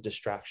lot of the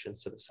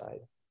distractions to the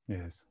side.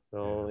 Yes. You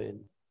know, Yeah.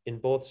 in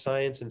both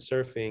science and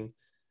surfing,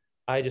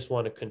 I just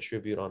want to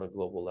contribute on a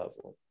global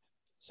level,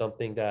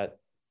 something that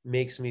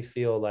makes me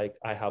feel like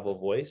I have a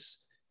voice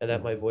and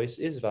that my voice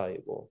is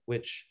valuable,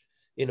 which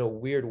in a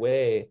weird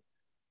way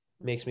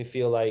makes me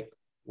feel like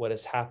what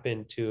has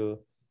happened to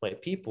my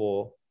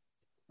people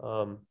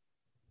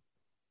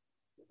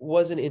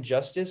was an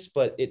injustice,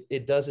 but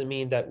it doesn't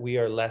mean that we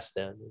are less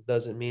than. It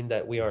doesn't mean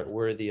that we aren't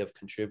worthy of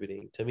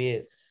contributing. To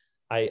me,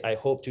 I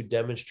hope to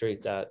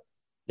demonstrate that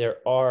there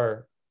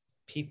are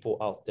people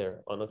out there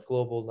on a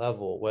global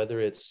level,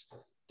 whether it's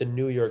the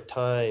New York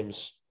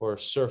Times or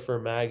Surfer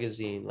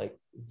Magazine, like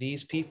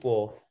these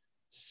people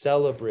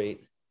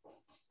celebrate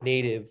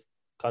native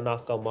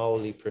Kanaka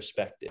Maoli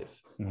perspective.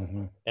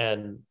 Mm-hmm.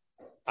 And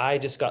I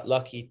just got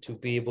lucky to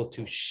be able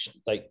to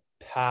like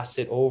pass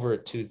it over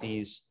to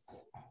these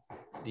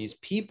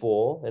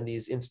people and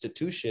these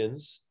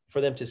institutions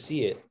for them to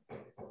see it.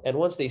 And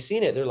once they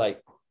seen it, they're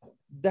like,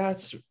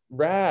 that's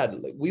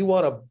rad. Like, we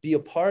want to be a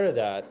part of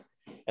that.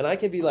 And I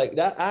can be like,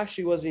 that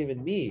actually wasn't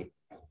even me.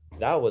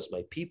 That was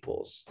my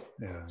people's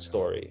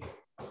story.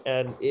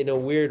 And in a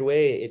weird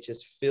way, it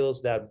just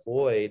fills that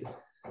void.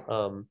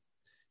 And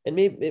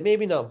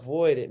maybe not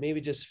void, it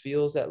maybe just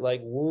feels that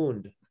like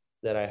wound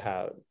that I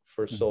had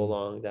for so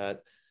long,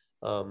 that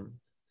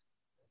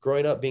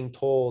growing up being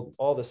told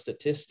all the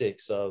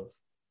statistics of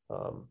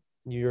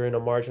you're in a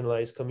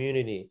marginalized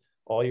community,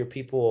 all your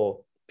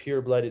people,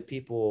 pure-blooded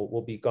people,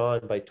 will be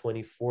gone by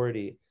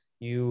 2040.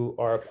 You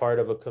are a part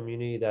of a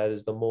community that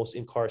is the most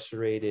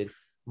incarcerated,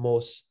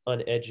 most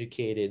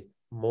uneducated,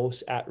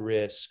 most at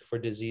risk for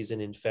disease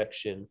and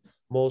infection,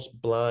 most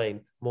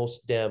blind,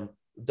 most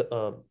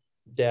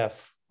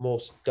deaf,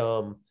 most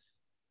dumb.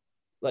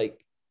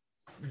 Like,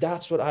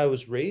 that's what I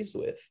was raised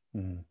with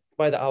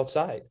by the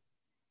outside.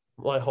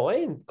 My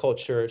Hawaiian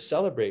culture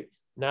celebrate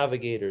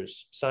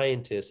navigators,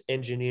 scientists,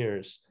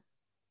 engineers,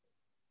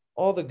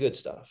 all the good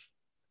stuff.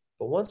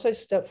 But once I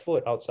stepped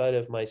foot outside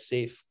of my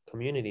safe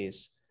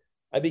communities,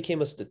 I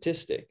became a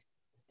statistic.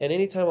 And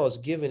anytime I was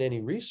given any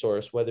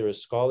resource, whether a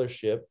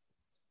scholarship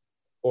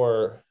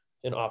or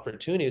an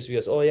opportunity, it's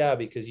because, oh yeah,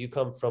 because you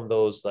come from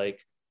those like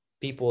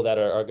people that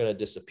are going to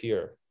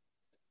disappear.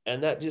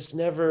 And that just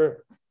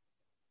never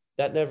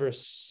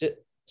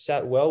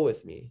sat well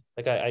with me.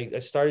 Like I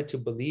started to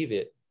believe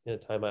it in a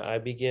time. I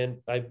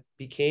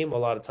became a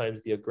lot of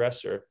times the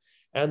aggressor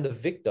and the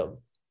victim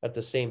at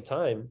the same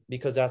time,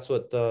 because that's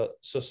what the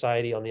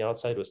society on the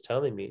outside was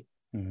telling me.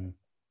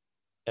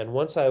 And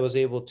once I was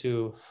able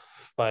to,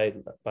 by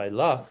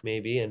luck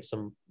maybe, and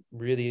some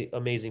really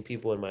amazing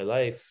people in my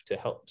life to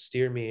help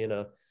steer me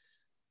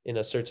in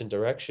a certain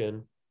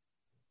direction,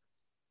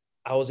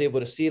 I was able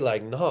to see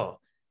like, no,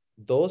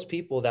 those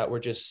people that were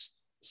just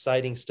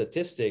citing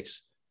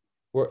statistics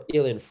were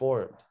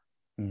ill-informed,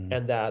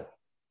 and that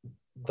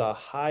the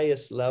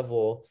highest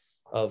level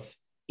of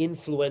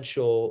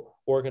influential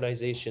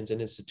organizations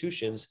and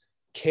institutions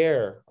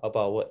care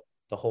about what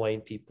the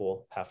Hawaiian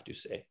people have to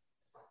say.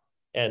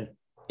 And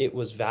it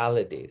was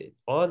validated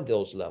on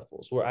those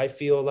levels where I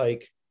feel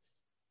like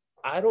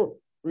I don't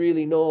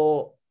really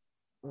know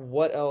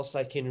what else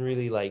I can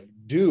really like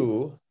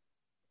do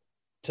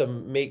to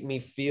make me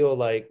feel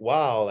like,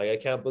 wow, like I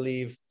can't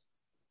believe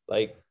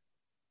like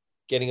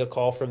getting a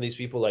call from these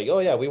people like, oh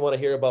yeah, we want to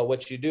hear about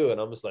what you do. And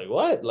I'm just like,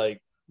 what?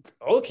 Like,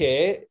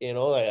 okay, you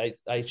know,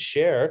 I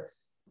share,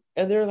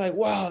 and they're like,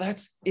 wow,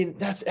 that's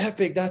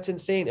epic, that's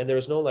insane. And there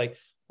was no like,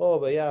 oh,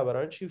 but yeah, but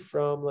aren't you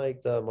from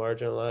like the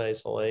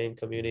marginalized Hawaiian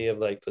community of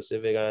like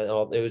Pacific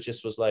Island?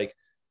 It was like,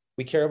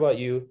 we care about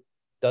you.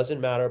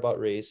 Doesn't matter about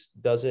race,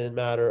 doesn't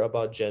matter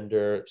about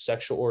gender,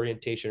 sexual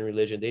orientation,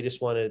 religion. They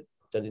just wanted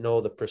to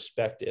know the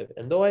perspective.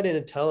 And though I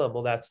didn't tell them,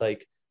 well, that's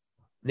like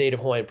Native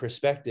Hawaiian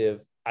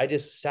perspective, I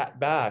just sat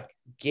back,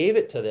 gave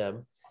it to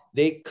them.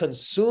 They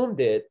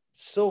consumed it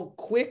so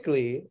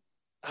quickly.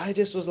 I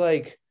just was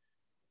like,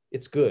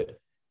 it's good.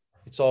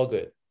 It's all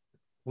good.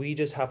 We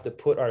just have to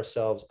put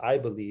ourselves, I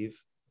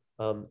believe,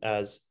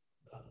 as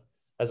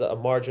a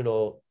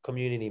marginal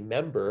community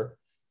member,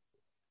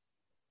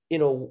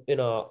 in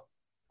a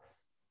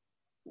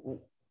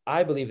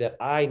I believe that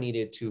I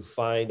needed to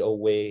find a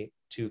way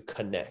to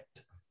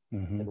connect.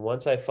 And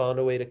once I found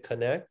a way to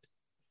connect,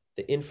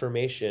 the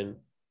information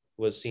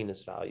was seen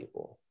as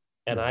valuable.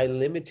 And I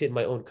limited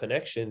my own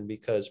connection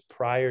because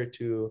prior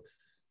to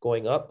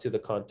going up to the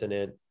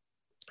continent,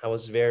 I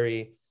was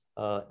very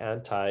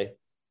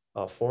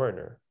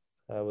anti-foreigner.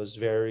 I was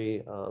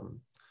very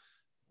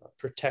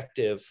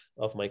protective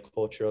of my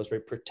culture. I was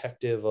very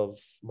protective of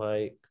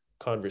my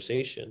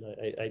conversation.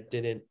 I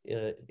didn't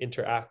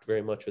interact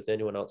very much with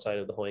anyone outside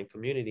of the Hawaiian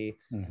community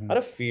out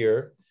of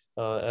fear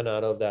and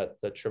out of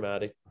the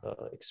traumatic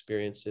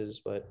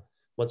experiences. But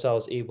once I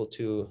was able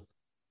to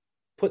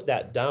put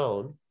that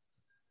down,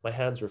 my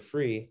hands were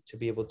free to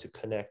be able to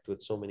connect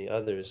with so many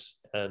others.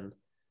 And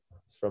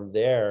from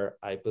there,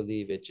 I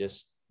believe it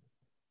just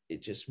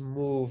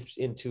moved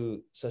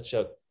into such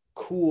a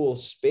cool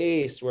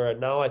space where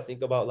now I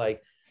think about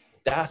like,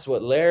 that's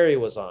what Larry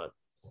was on.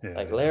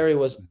 Like Larry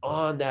was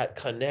on that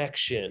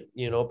connection,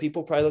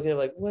 people probably looking at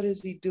like, what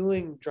is he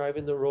doing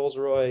driving the Rolls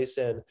Royce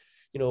and,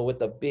 with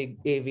the big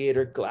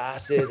aviator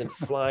glasses and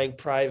flying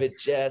private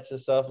jets and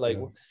stuff. Like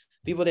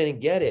people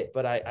didn't get it,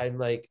 but I'm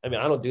like, I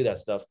don't do that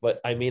stuff,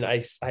 but I mean,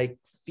 I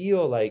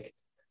feel like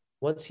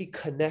once he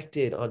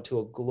connected onto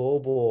a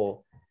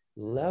global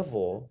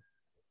level,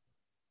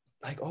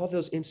 like all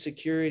those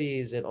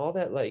insecurities and all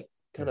that, like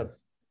kind of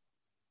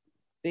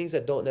things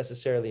that don't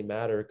necessarily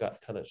matter got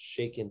kind of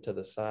shaken to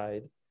the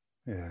side.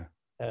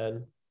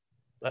 And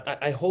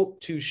I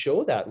hope to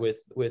show that with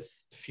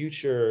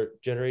future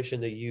generation,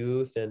 the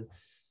youth, and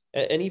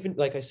even,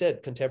 like I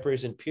said,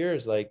 contemporaries and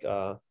peers, like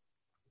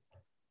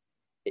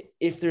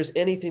if there's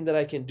anything that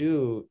I can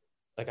do,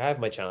 like I have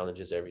my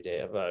challenges every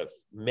day. I have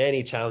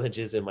many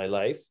challenges in my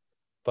life,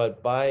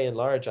 but by and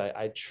large,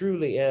 I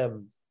truly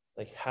am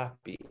like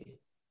happy.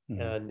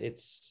 And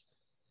it's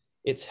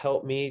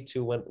helped me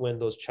to when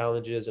those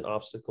challenges and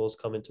obstacles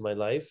come into my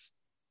life,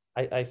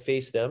 I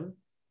face them.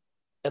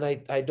 And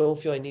I don't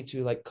feel I need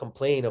to like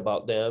complain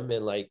about them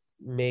and like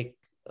make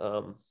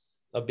a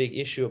big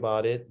issue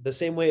about it. The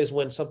same way as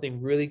when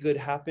something really good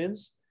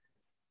happens,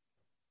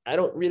 I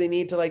don't really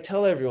need to like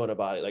tell everyone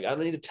about it. Like I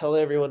don't need to tell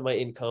everyone my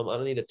income. I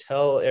don't need to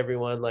tell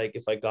everyone like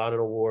if I got an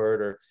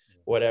award or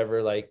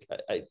whatever. Like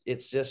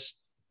it's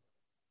just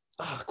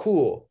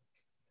cool.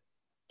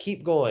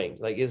 Keep going.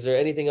 Like, is there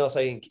anything else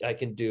I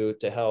can do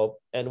to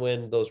help? And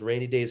when those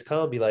rainy days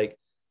come, be like,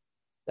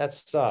 that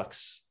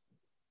sucks.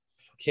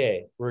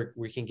 Okay,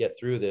 we can get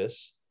through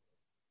this.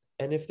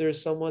 And if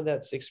there's someone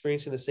that's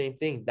experiencing the same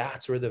thing,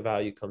 that's where the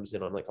value comes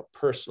in on like a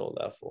personal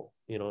level,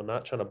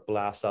 not trying to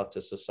blast out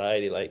to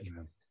society like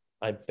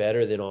I'm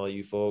better than all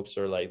you folks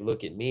or like,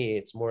 look at me.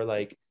 It's more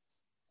like,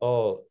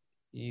 oh,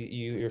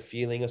 you're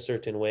feeling a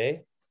certain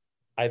way.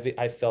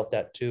 I felt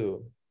that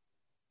too.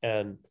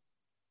 And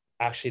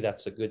actually,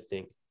 that's a good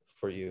thing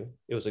for you.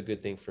 It was a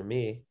good thing for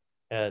me.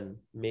 And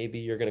maybe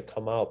you're going to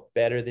come out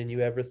better than you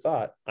ever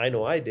thought. I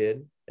know I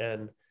did.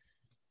 And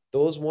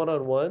those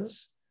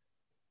one-on-ones,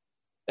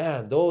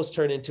 man, those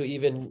turn into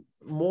even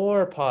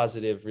more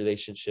positive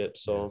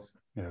relationships. So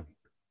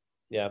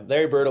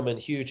Larry Bertleman,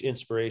 huge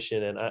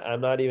inspiration. And I'm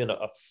not even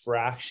a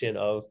fraction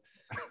of,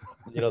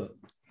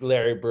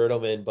 Larry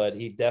Bertleman, but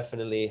he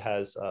definitely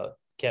has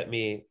kept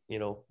me,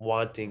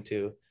 wanting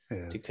to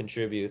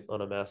contribute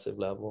on a massive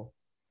level.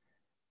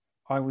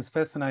 I was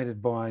fascinated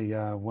by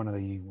one of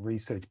the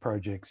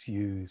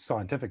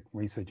scientific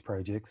research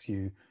projects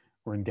you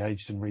were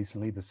engaged in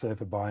recently, the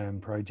Surfer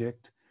Biome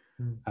Project,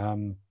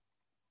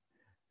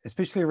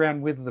 especially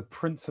around whether the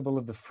principle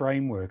of the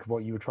framework of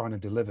what you were trying to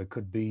deliver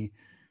could be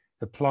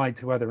applied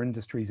to other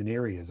industries and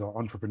areas, or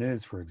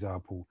entrepreneurs, for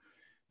example.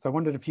 So I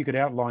wondered if you could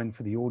outline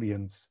for the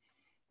audience,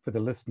 for the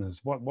listeners,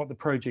 what the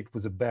project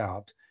was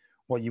about,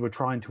 what you were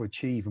trying to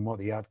achieve, and what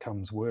the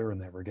outcomes were in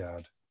that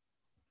regard.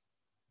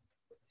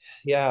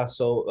 Yeah,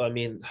 so I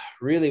mean,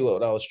 really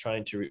what I was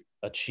trying to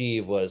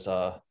achieve was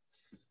a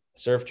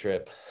surf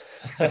trip.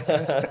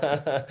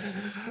 But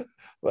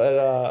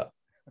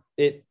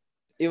it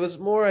was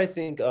more, I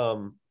think,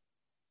 that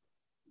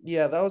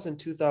was in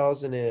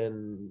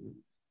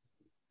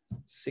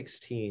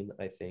 2016,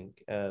 I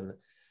think. And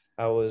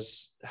I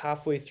was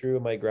halfway through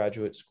my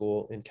graduate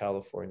school in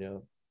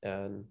California,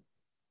 and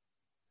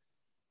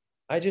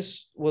I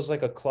just was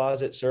like a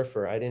closet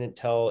surfer. I didn't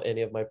tell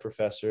any of my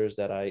professors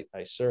that I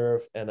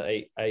surf, and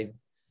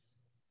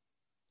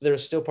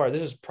there's still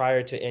this is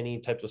prior to any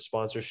type of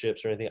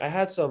sponsorships or anything. I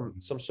had some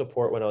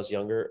support when I was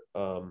younger,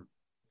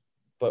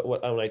 but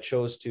when I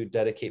chose to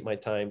dedicate my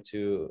time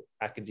to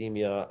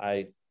academia,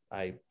 I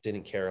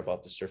didn't care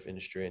about the surf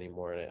industry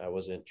anymore, and I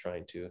wasn't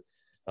trying to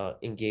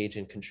engage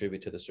and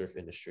contribute to the surf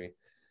industry.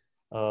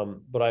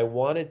 But I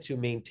wanted to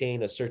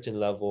maintain a certain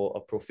level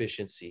of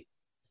proficiency,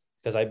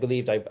 because I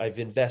believed I've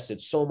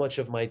invested so much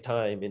of my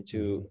time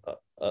into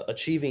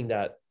achieving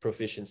that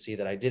proficiency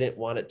that I didn't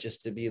want it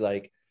just to be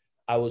like,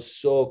 I was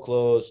so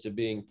close to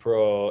being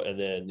pro and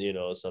then,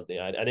 something.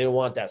 I didn't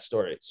want that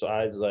story. So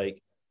I was like,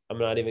 I'm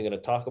not even going to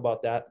talk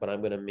about that, but I'm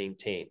going to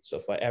maintain. So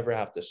if I ever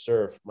have to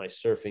surf, my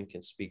surfing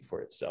can speak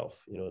for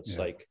itself. You know, it's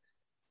like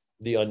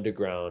the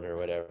underground or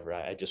whatever.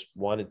 I just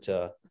wanted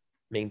to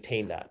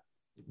maintain that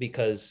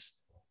because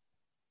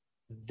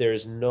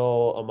there's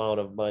no amount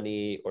of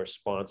money or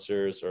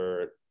sponsors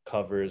or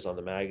covers on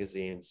the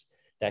magazines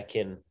that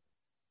can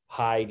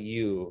hide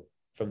you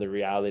from the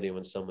reality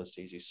when someone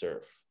sees you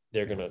surf.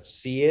 They're going to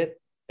see it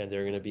and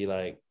they're going to be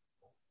like,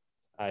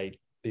 I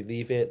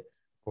believe it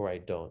or I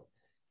don't.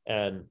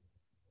 And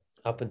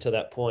up until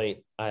that point,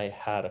 I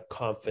had a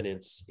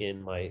confidence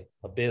in my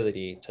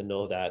ability to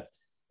know that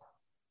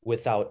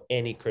without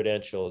any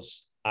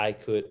credentials, I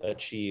could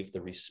achieve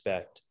the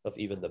respect of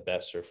even the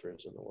best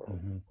surfers in the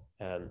world.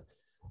 And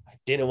I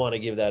didn't want to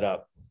give that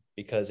up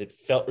because it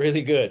felt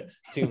really good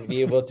to be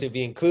able to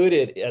be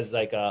included as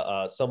like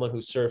someone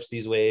who surfs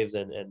these waves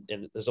and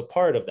there's a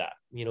part of that,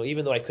 you know,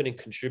 even though I couldn't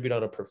contribute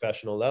on a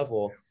professional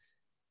level,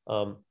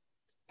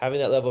 having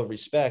that level of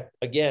respect,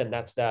 again,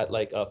 that's that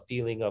like a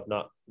feeling of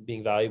not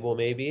being valuable.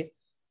 Maybe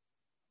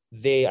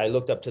I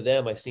looked up to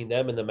them. I've seen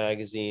them in the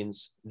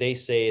magazines. They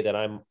say that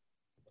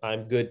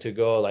I'm good to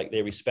go. Like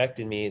they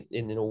respected me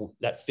in, you know,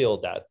 that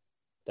filled that,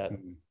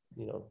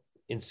 you know,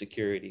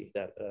 insecurity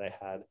that I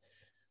had.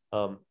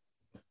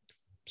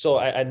 So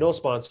I had no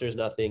sponsors,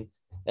 nothing.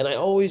 And I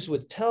always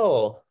would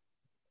tell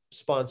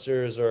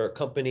sponsors or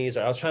companies,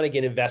 or I was trying to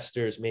get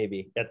investors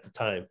maybe at the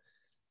time,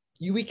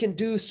 we can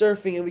do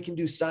surfing and we can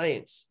do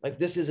science. Like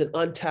this is an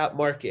untapped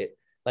market.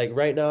 Like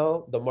right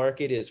now, the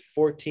market is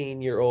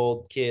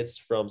 14-year-old kids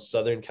from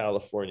Southern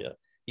California.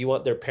 You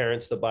want their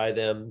parents to buy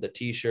them the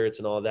t-shirts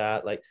and all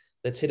that. Like,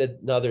 let's hit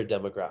another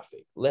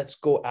demographic. Let's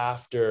go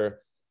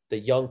after the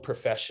young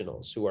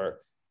professionals who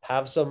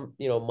have some,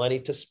 you know, money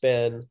to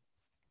spend,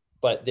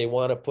 but they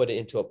want to put it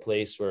into a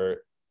place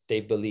where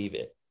they believe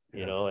it,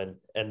 you know,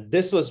 and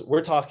this was,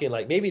 we're talking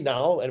like maybe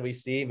now, and we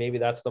see maybe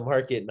that's the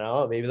market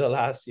now, maybe the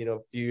last, you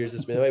know, few years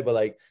it's been that way, but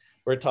like,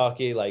 we're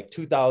talking like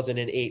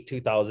 2008,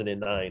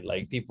 2009,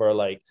 like people are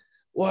like,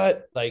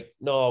 what? Like,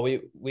 no,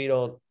 we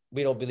don't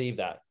believe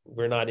that.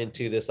 We're not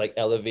into this like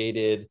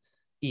elevated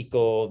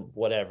eco,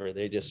 whatever.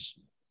 They just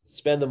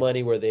spend the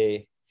money where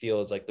they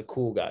feel it's like the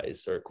cool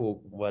guys or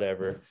cool,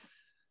 whatever.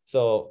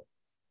 So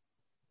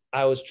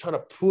I was trying to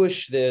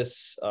push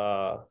this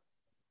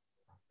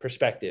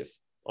perspective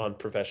on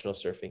professional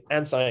surfing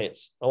and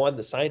science. I wanted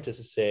the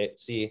scientists to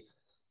see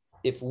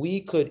if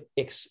we could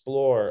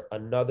explore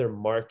another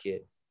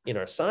market in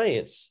our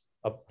science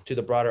up to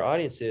the broader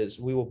audiences,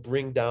 we will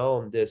bring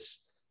down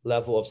this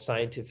level of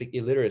scientific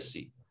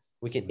illiteracy.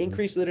 We can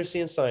increase literacy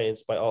in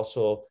science by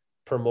also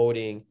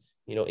promoting,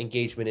 you know,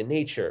 engagement in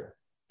nature.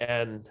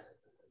 And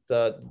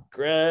the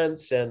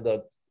grants and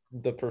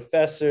the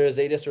professors,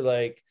 they just were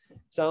like,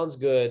 sounds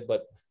good,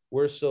 but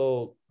we're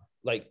so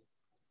like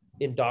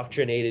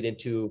indoctrinated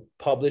into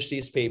publish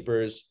these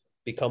papers,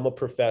 become a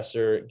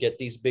professor, get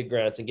these big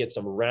grants, and get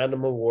some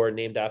random award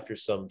named after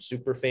some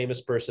super famous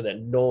person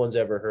that no one's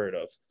ever heard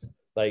of.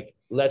 Like,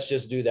 let's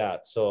just do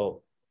that.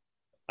 So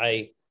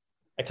I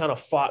kind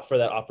of fought for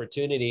that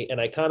opportunity, and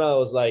I kind of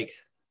was like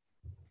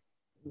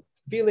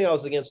feeling I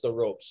was against the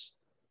ropes.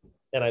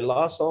 And I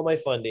lost all my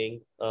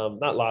funding.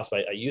 Not lost,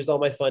 but I used all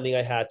my funding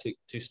I had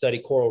to study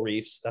coral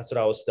reefs. That's what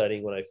I was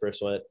studying when I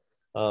first went.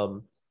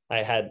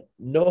 I had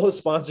no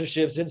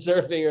sponsorships in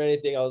surfing or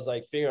anything. I was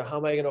like figuring out how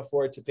am I going to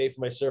afford to pay for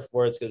my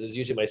surfboards, because it's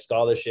usually my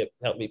scholarship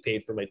helped me pay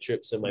for my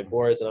trips and my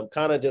boards. And I'm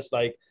kind of just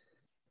like,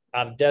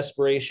 out of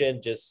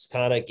desperation, just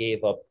kind of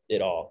gave up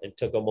it all and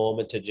took a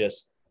moment to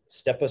just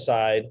step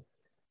aside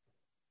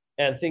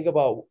and think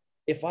about,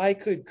 if I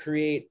could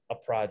create a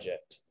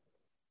project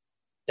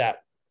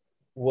that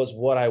was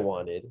what I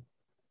wanted,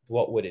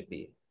 what would it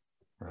be?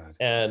 Right.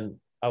 And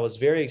I was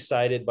very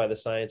excited by the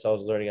science I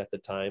was learning at the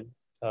time.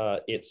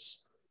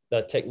 It's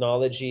the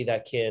technology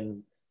that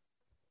can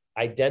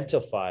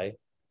identify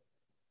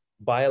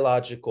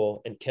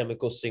biological and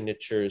chemical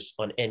signatures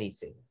on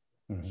anything,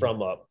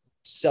 from a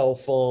cell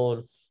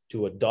phone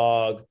to a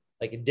dog.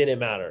 Like, it didn't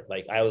matter.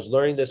 Like, I was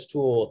learning this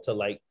tool to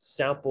like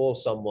sample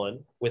someone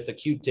with a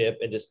Q-tip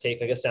and just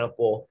take like a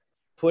sample,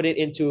 put it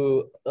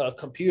into a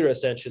computer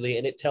essentially,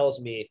 and it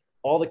tells me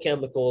all the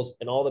chemicals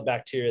and all the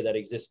bacteria that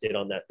existed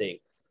on that thing.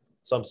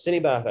 So I'm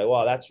sitting back like,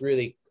 wow, that's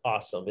really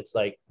awesome. It's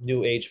like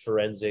new age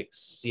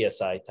forensics,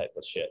 CSI type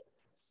of shit.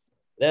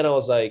 Then I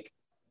was like,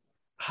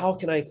 how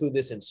can I include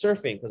this in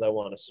surfing? Because I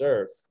want to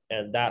surf.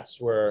 And that's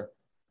where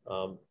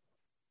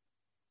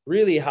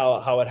really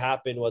how it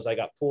happened was I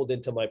got pulled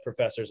into my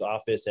professor's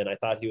office, and I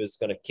thought he was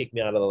going to kick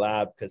me out of the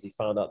lab because he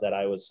found out that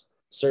I was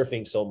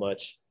surfing so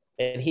much.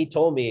 And he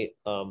told me,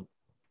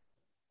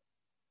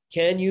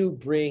 can you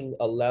bring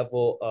a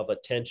level of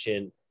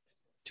attention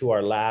to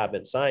our lab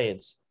and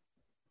science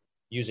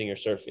using your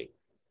surfing?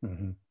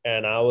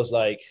 And I was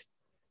like,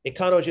 it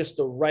kind of was just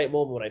the right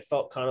moment when I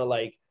felt kind of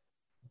like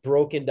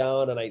broken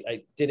down and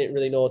I didn't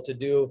really know what to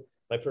do.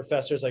 My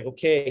professor's like,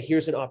 okay,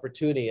 here's an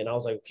opportunity. And I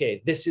was like,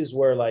 okay, this is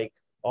where like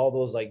all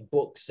those like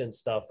books and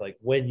stuff, like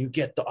when you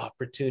get the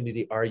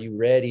opportunity, are you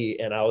ready?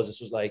 And I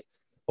was like,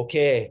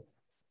 okay,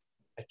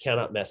 I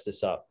cannot mess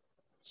this up.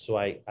 So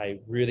I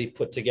really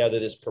put together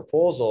this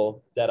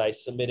proposal that I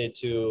submitted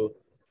to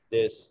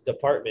this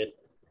department,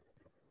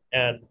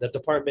 and the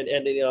department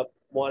ended up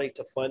wanting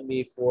to fund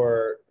me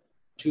for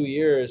 2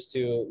 years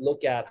to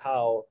look at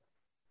how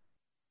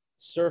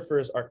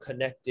surfers are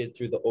connected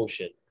through the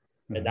ocean.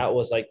 And Mm-hmm. that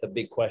was like the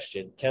big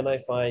question. Can I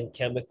find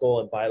chemical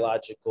and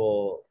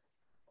biological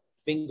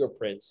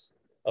fingerprints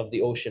of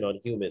the ocean on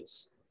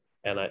humans?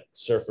 And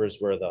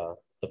surfers were the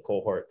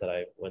cohort that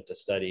I went to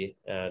study.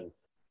 And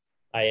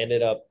I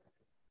ended up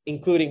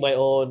including my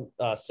own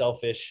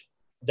selfish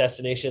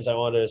destinations I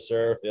wanted to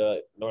surf,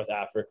 North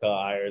Africa,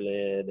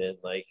 Ireland, and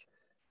like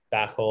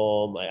back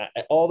home.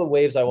 All the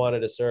waves I wanted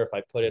to surf,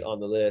 I put it on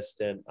the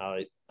list, and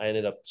I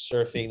ended up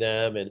surfing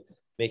them and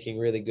making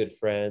really good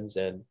friends.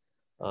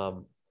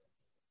 Um,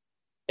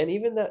 and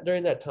even that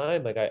during that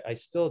time, like I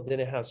still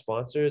didn't have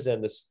sponsors,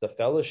 and the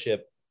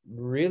fellowship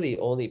really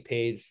only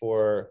paid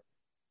for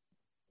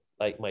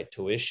like my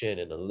tuition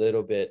and a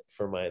little bit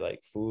for my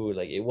like food.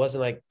 Like it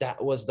wasn't like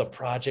that was the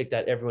project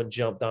that everyone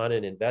jumped on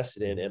and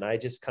invested in. And I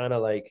just kind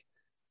of like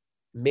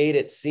made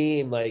it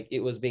seem like it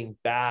was being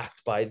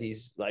backed by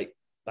these, like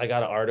I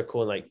got an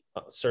article in like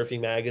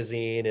surfing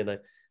magazine, and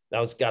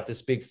I was got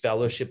this big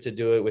fellowship to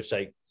do it, which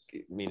like,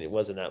 I mean, it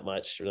wasn't that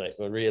much, like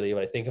really,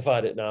 when I think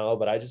about it now,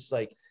 but I just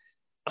like,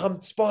 I'm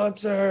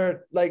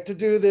sponsored like to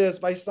do this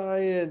by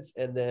science.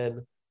 And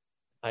then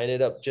I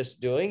ended up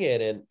just doing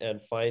it,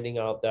 and finding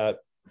out that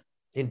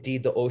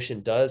indeed the ocean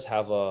does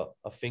have a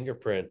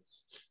fingerprint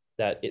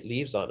that it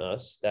leaves on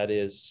us that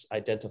is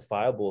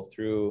identifiable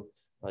through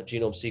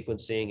genome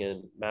sequencing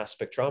and mass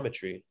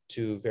spectrometry,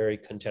 to very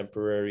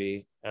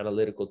contemporary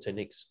analytical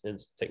techniques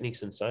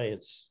in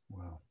science.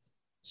 Wow.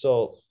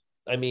 So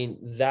I mean,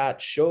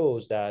 that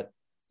shows that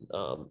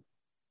um,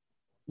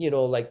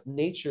 like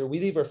nature, we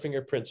leave our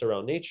fingerprints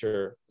around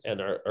nature and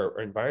our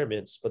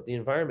environments, but the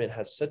environment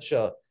has such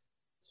a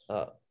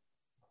uh,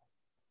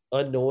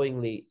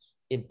 unknowingly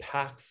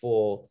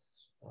impactful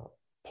uh,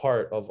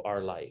 part of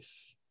our life.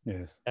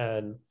 Yes.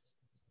 And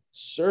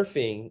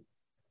surfing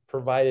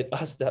provided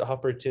us that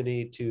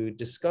opportunity to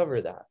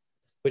discover that,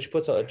 which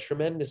puts a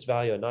tremendous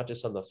value not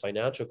just on the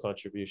financial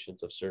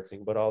contributions of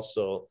surfing, but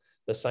also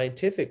the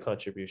scientific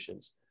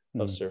contributions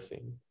of Mm.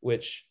 surfing,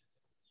 which,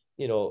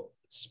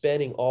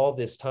 spending all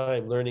this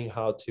time learning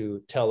how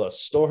to tell a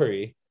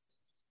story,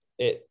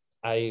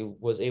 I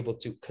was able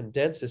to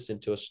condense this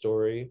into a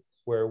story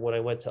where when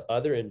I went to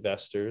other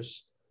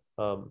investors,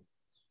 um,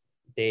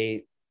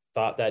 they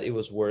thought that it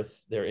was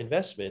worth their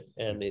investment,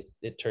 and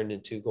it turned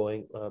into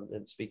going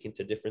and speaking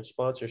to different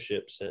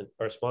sponsorships and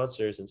our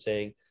sponsors and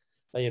saying,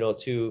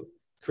 to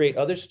create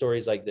other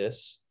stories like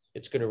this,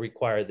 it's going to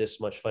require this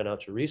much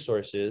financial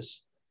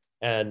resources.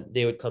 And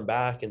they would come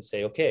back and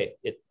say, okay,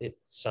 it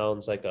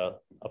sounds like a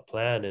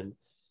plan. And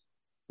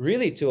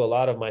really, to a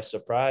lot of my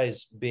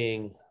surprise,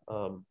 being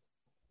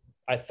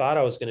I thought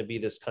I was going to be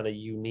this kind of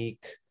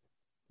unique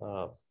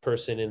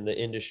person in the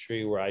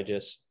industry where I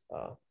just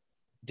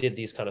did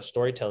these kind of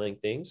storytelling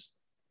things.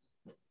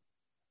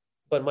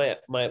 But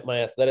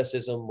my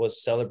athleticism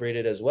was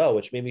celebrated as well,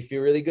 which made me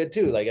feel really good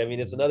too. Like, I mean,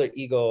 it's another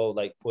ego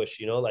like push,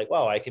 like,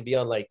 wow, I can be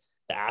on like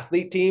the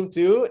athlete team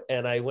too.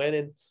 And I went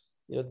and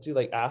do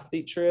like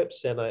athlete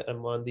trips, and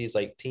I'm on these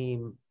like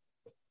team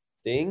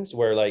things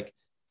where like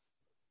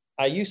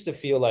I used to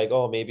feel like,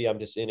 oh, maybe I'm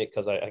just in it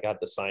because I got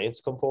the science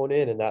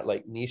component and that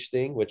like niche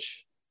thing,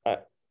 which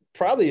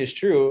probably is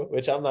true,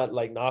 which I'm not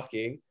like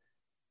knocking,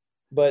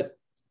 but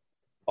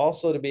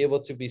also to be able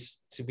to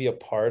be a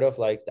part of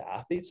like the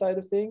athlete side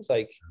of things,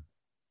 like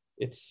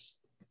it's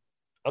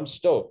I'm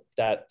stoked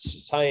that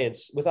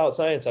without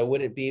science I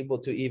wouldn't be able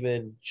to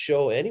even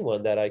show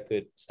anyone that I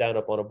could stand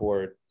up on a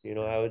board.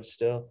 I would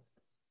still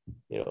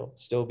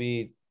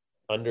be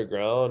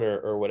underground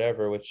or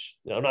whatever, which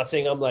I'm not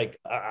saying I'm like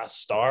a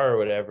star or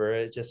whatever.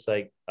 It's just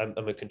like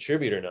I'm a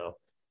contributor now.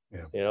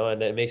 Yeah.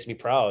 And it makes me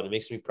proud. It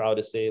makes me proud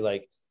to say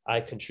like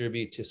I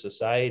contribute to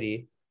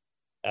society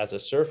as a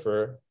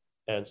surfer,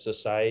 and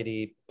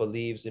society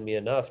believes in me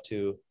enough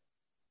to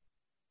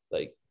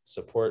like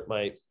support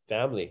my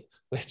family,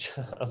 which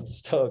I'm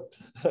stoked.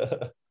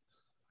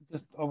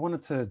 I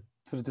wanted to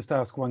sort of just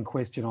ask one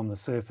question on the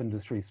surf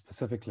industry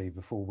specifically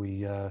before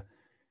we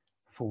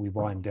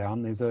wind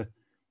down. There's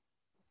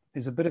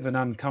a bit of an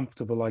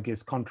uncomfortable, I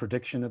guess,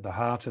 contradiction at the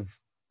heart of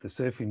the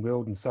surfing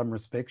world in some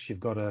respects. You've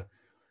got a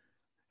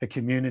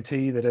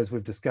community that, as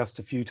we've discussed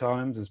a few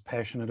times, is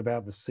passionate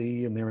about the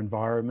sea and their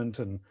environment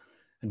and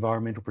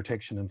environmental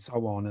protection and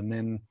so on. And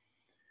then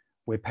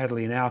we're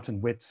paddling out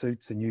in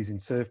wetsuits and using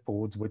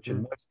surfboards, which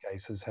in most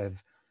cases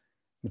have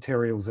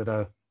materials that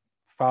are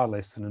far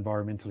less than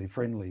environmentally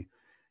friendly.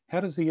 How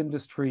does the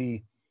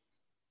industry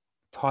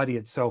tidy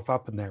itself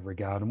up in that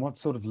regard, and what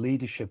sort of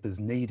leadership is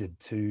needed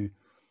to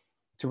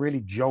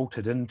really jolt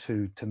it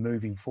into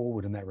moving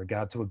forward in that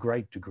regard to a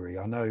great degree?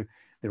 I know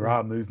there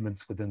are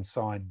movements within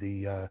inside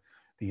the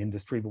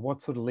industry, but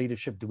what sort of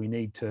leadership do we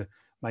need to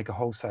make a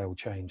wholesale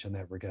change in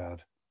that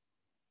regard?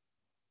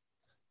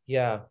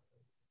 Yeah,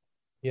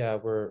 yeah,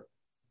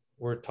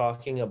 we're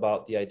talking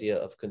about the idea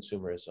of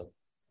consumerism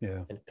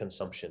Yeah. and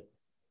consumption.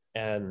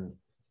 And,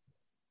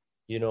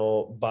 you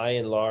know, by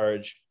and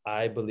large,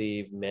 I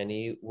believe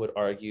many would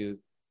argue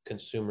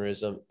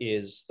consumerism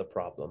is the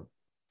problem,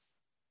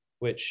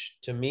 which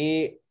to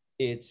me,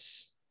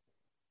 it's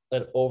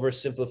an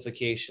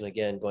oversimplification,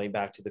 again, going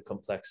back to the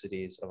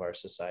complexities of our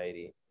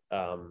society.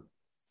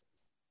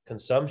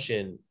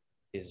 Consumption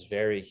is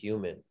very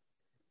human,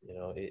 you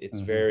know, it's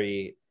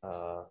very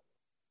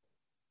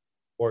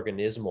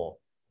organismal.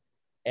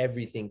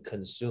 Everything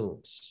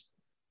consumes.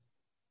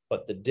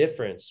 But the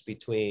difference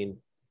between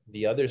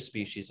the other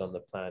species on the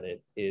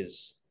planet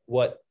is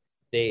what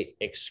they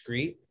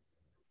excrete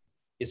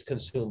is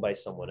consumed by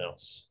someone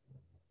else.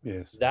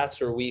 Yes.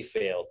 That's where we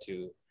fail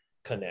to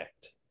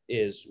connect,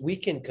 is we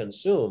can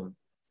consume,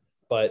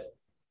 but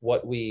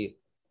what we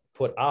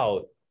put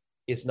out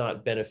is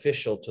not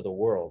beneficial to the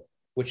world,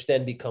 which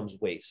then becomes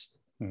waste.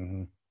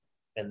 Mm-hmm.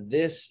 And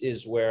this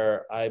is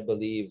where I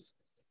believe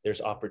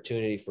there's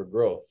opportunity for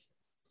growth.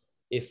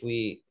 If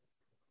we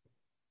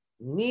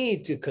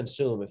need to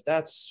consume, if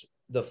that's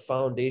the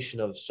foundation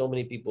of so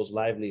many people's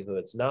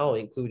livelihoods, now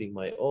including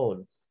my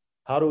own,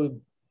 how do we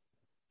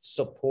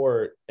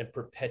support and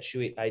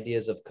perpetuate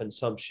ideas of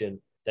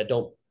consumption that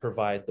don't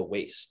provide the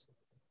waste?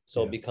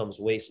 So it becomes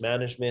waste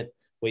management,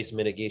 waste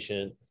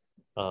mitigation,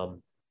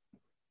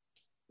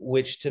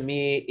 which to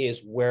me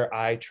is where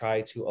I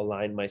try to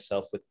align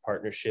myself with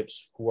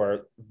partnerships who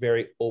are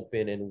very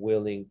open and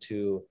willing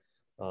to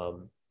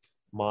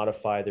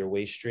modify their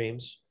waste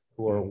streams,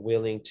 who are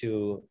willing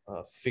to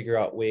figure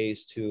out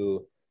ways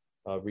to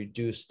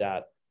reduce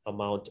that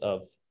amount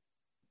of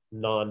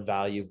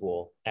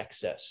non-valuable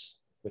excess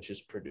which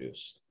is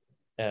produced.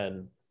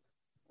 And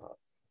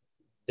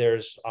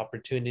there's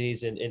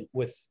opportunities in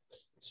with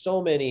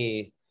so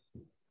many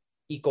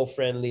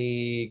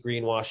eco-friendly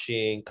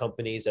greenwashing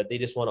companies that they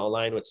just want to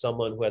align with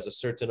someone who has a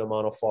certain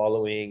amount of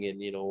following, and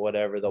you know,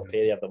 whatever they'll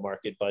pay, they have the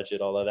market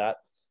budget, all of that.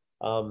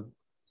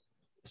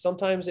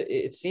 Sometimes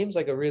it seems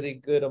like a really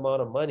good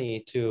amount of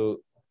money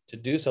to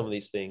do some of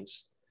these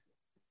things,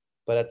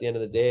 but at the end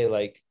of the day,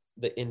 like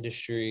the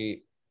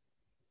industry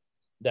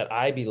that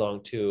I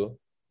belong to,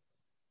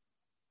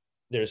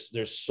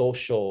 there's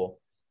social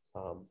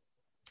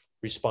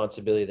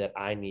responsibility that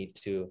I need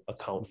to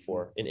account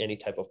for in any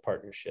type of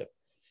partnership.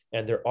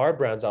 And there are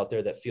brands out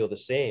there that feel the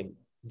same,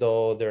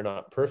 though they're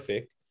not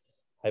perfect.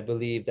 I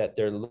believe that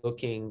they're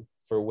looking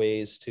for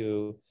ways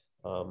to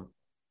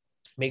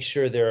make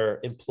sure their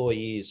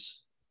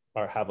employees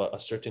have a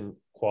certain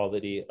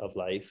quality of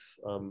life.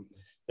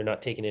 They're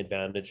not taken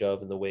advantage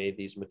of in the way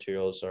these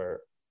materials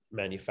are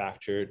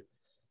manufactured.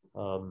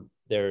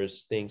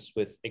 There's things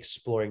with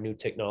exploring new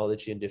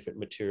technology and different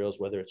materials,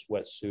 whether it's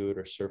wetsuit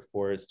or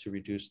surfboards, to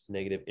reduce the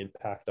negative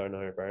impact on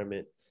our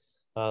environment.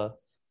 And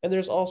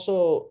there's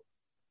also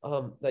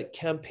like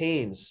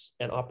campaigns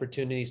and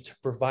opportunities to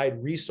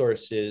provide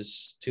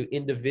resources to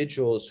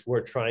individuals who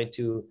are trying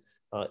to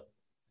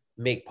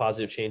make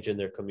positive change in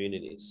their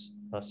communities,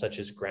 such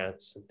as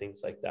grants and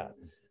things like that,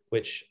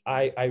 which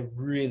I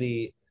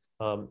really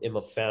am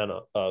a fan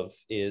of,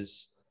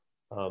 is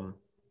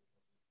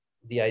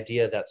the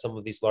idea that some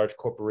of these large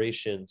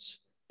corporations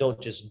don't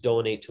just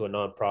donate to a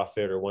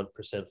nonprofit or 1%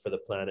 for the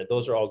planet.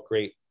 Those are all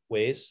great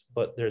ways,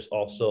 but there's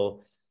also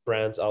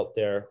brands out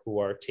there who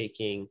are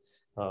taking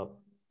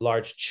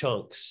large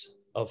chunks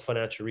of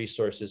financial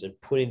resources and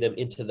putting them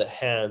into the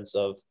hands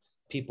of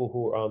people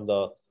who are on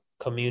the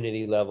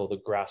community level, the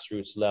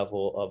grassroots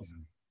level of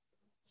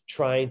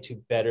trying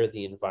to better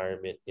the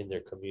environment in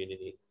their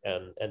community.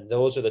 And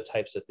those are the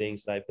types of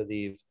things that I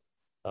believe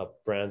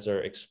brands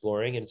are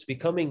exploring, and it's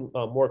becoming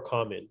more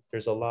common.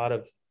 There's a lot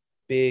of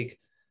big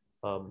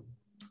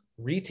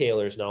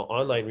retailers now,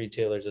 online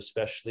retailers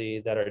especially,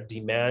 that are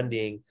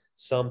demanding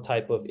some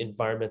type of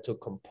environmental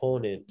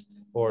component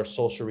or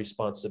social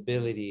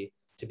responsibility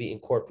to be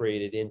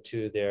incorporated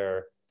into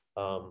their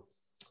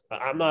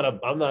I'm not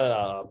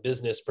a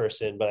business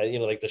person, but you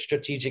know, like the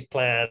strategic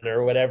plan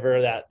or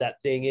whatever that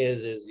thing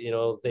is, you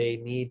know, they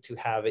need to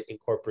have it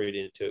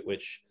incorporated into it,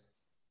 which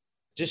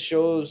just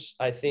shows,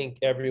 I think,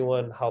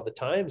 everyone how the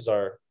times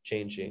are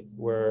changing.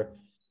 Where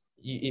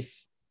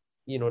if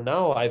you know,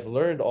 now I've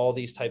learned all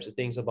these types of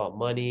things about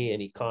money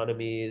and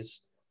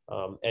economies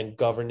and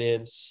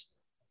governance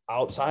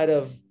outside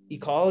of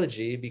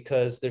ecology,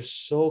 because they're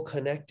so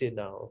connected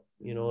now.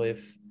 You know,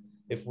 if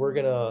we're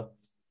gonna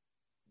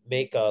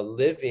make a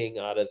living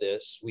out of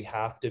this, we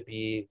have to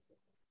be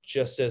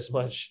just as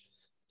much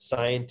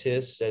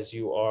scientists as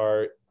you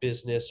are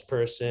business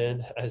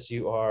person, as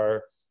you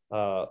are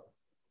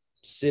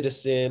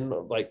citizen,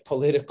 like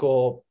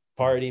political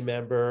party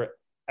member,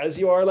 as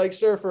you are like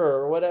surfer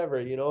or whatever,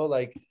 you know,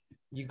 like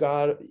you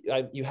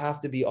have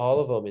to be all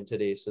of them in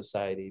today's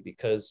society,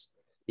 because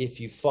if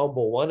you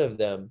fumble one of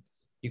them,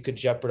 you could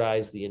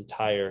jeopardize the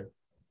entire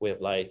way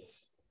of life.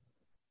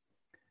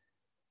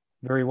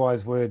 Very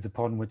wise words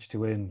upon which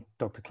to end.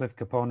 Dr. Cliff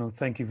Kapono,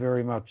 thank you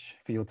very much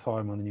for your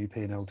time on the new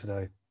P&L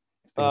today.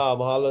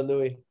 Mahalo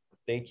nui.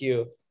 Thank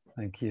you.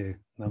 Thank you.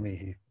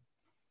 Namihi.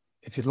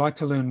 If you'd like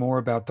to learn more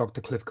about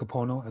Dr. Cliff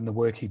Kapono and the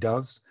work he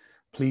does,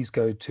 please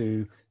go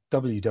to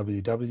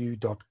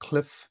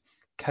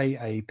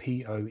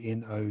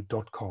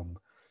www.cliffkapono.com,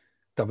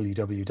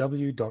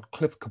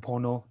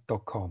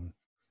 www.cliffkapono.com,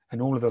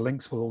 and all of the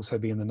links will also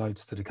be in the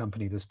notes that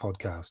accompany this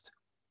podcast.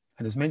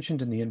 And as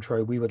mentioned in the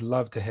intro, we would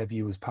love to have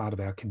you as part of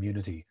our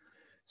community.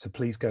 So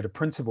please go to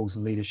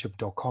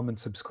principlesandleadership.com and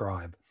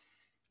subscribe.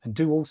 And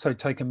do also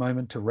take a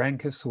moment to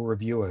rank us or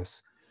review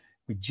us.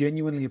 We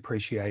genuinely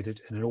appreciate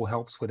it, and it all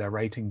helps with our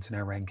ratings and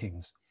our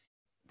rankings.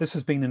 This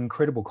has been an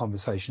incredible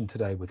conversation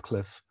today with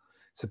Cliff.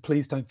 So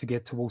please don't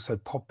forget to also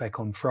pop back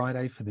on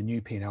Friday for the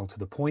new P&L to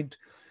the Point,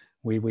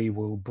 where we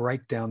will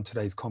break down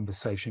today's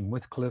conversation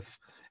with Cliff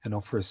and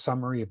offer a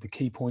summary of the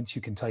key points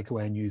you can take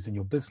away and use in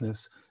your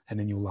business and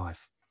in your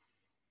life.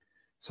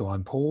 So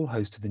I'm Paul,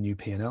 host of the new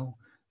P&L.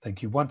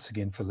 Thank you once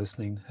again for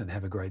listening, and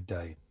have a great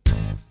day.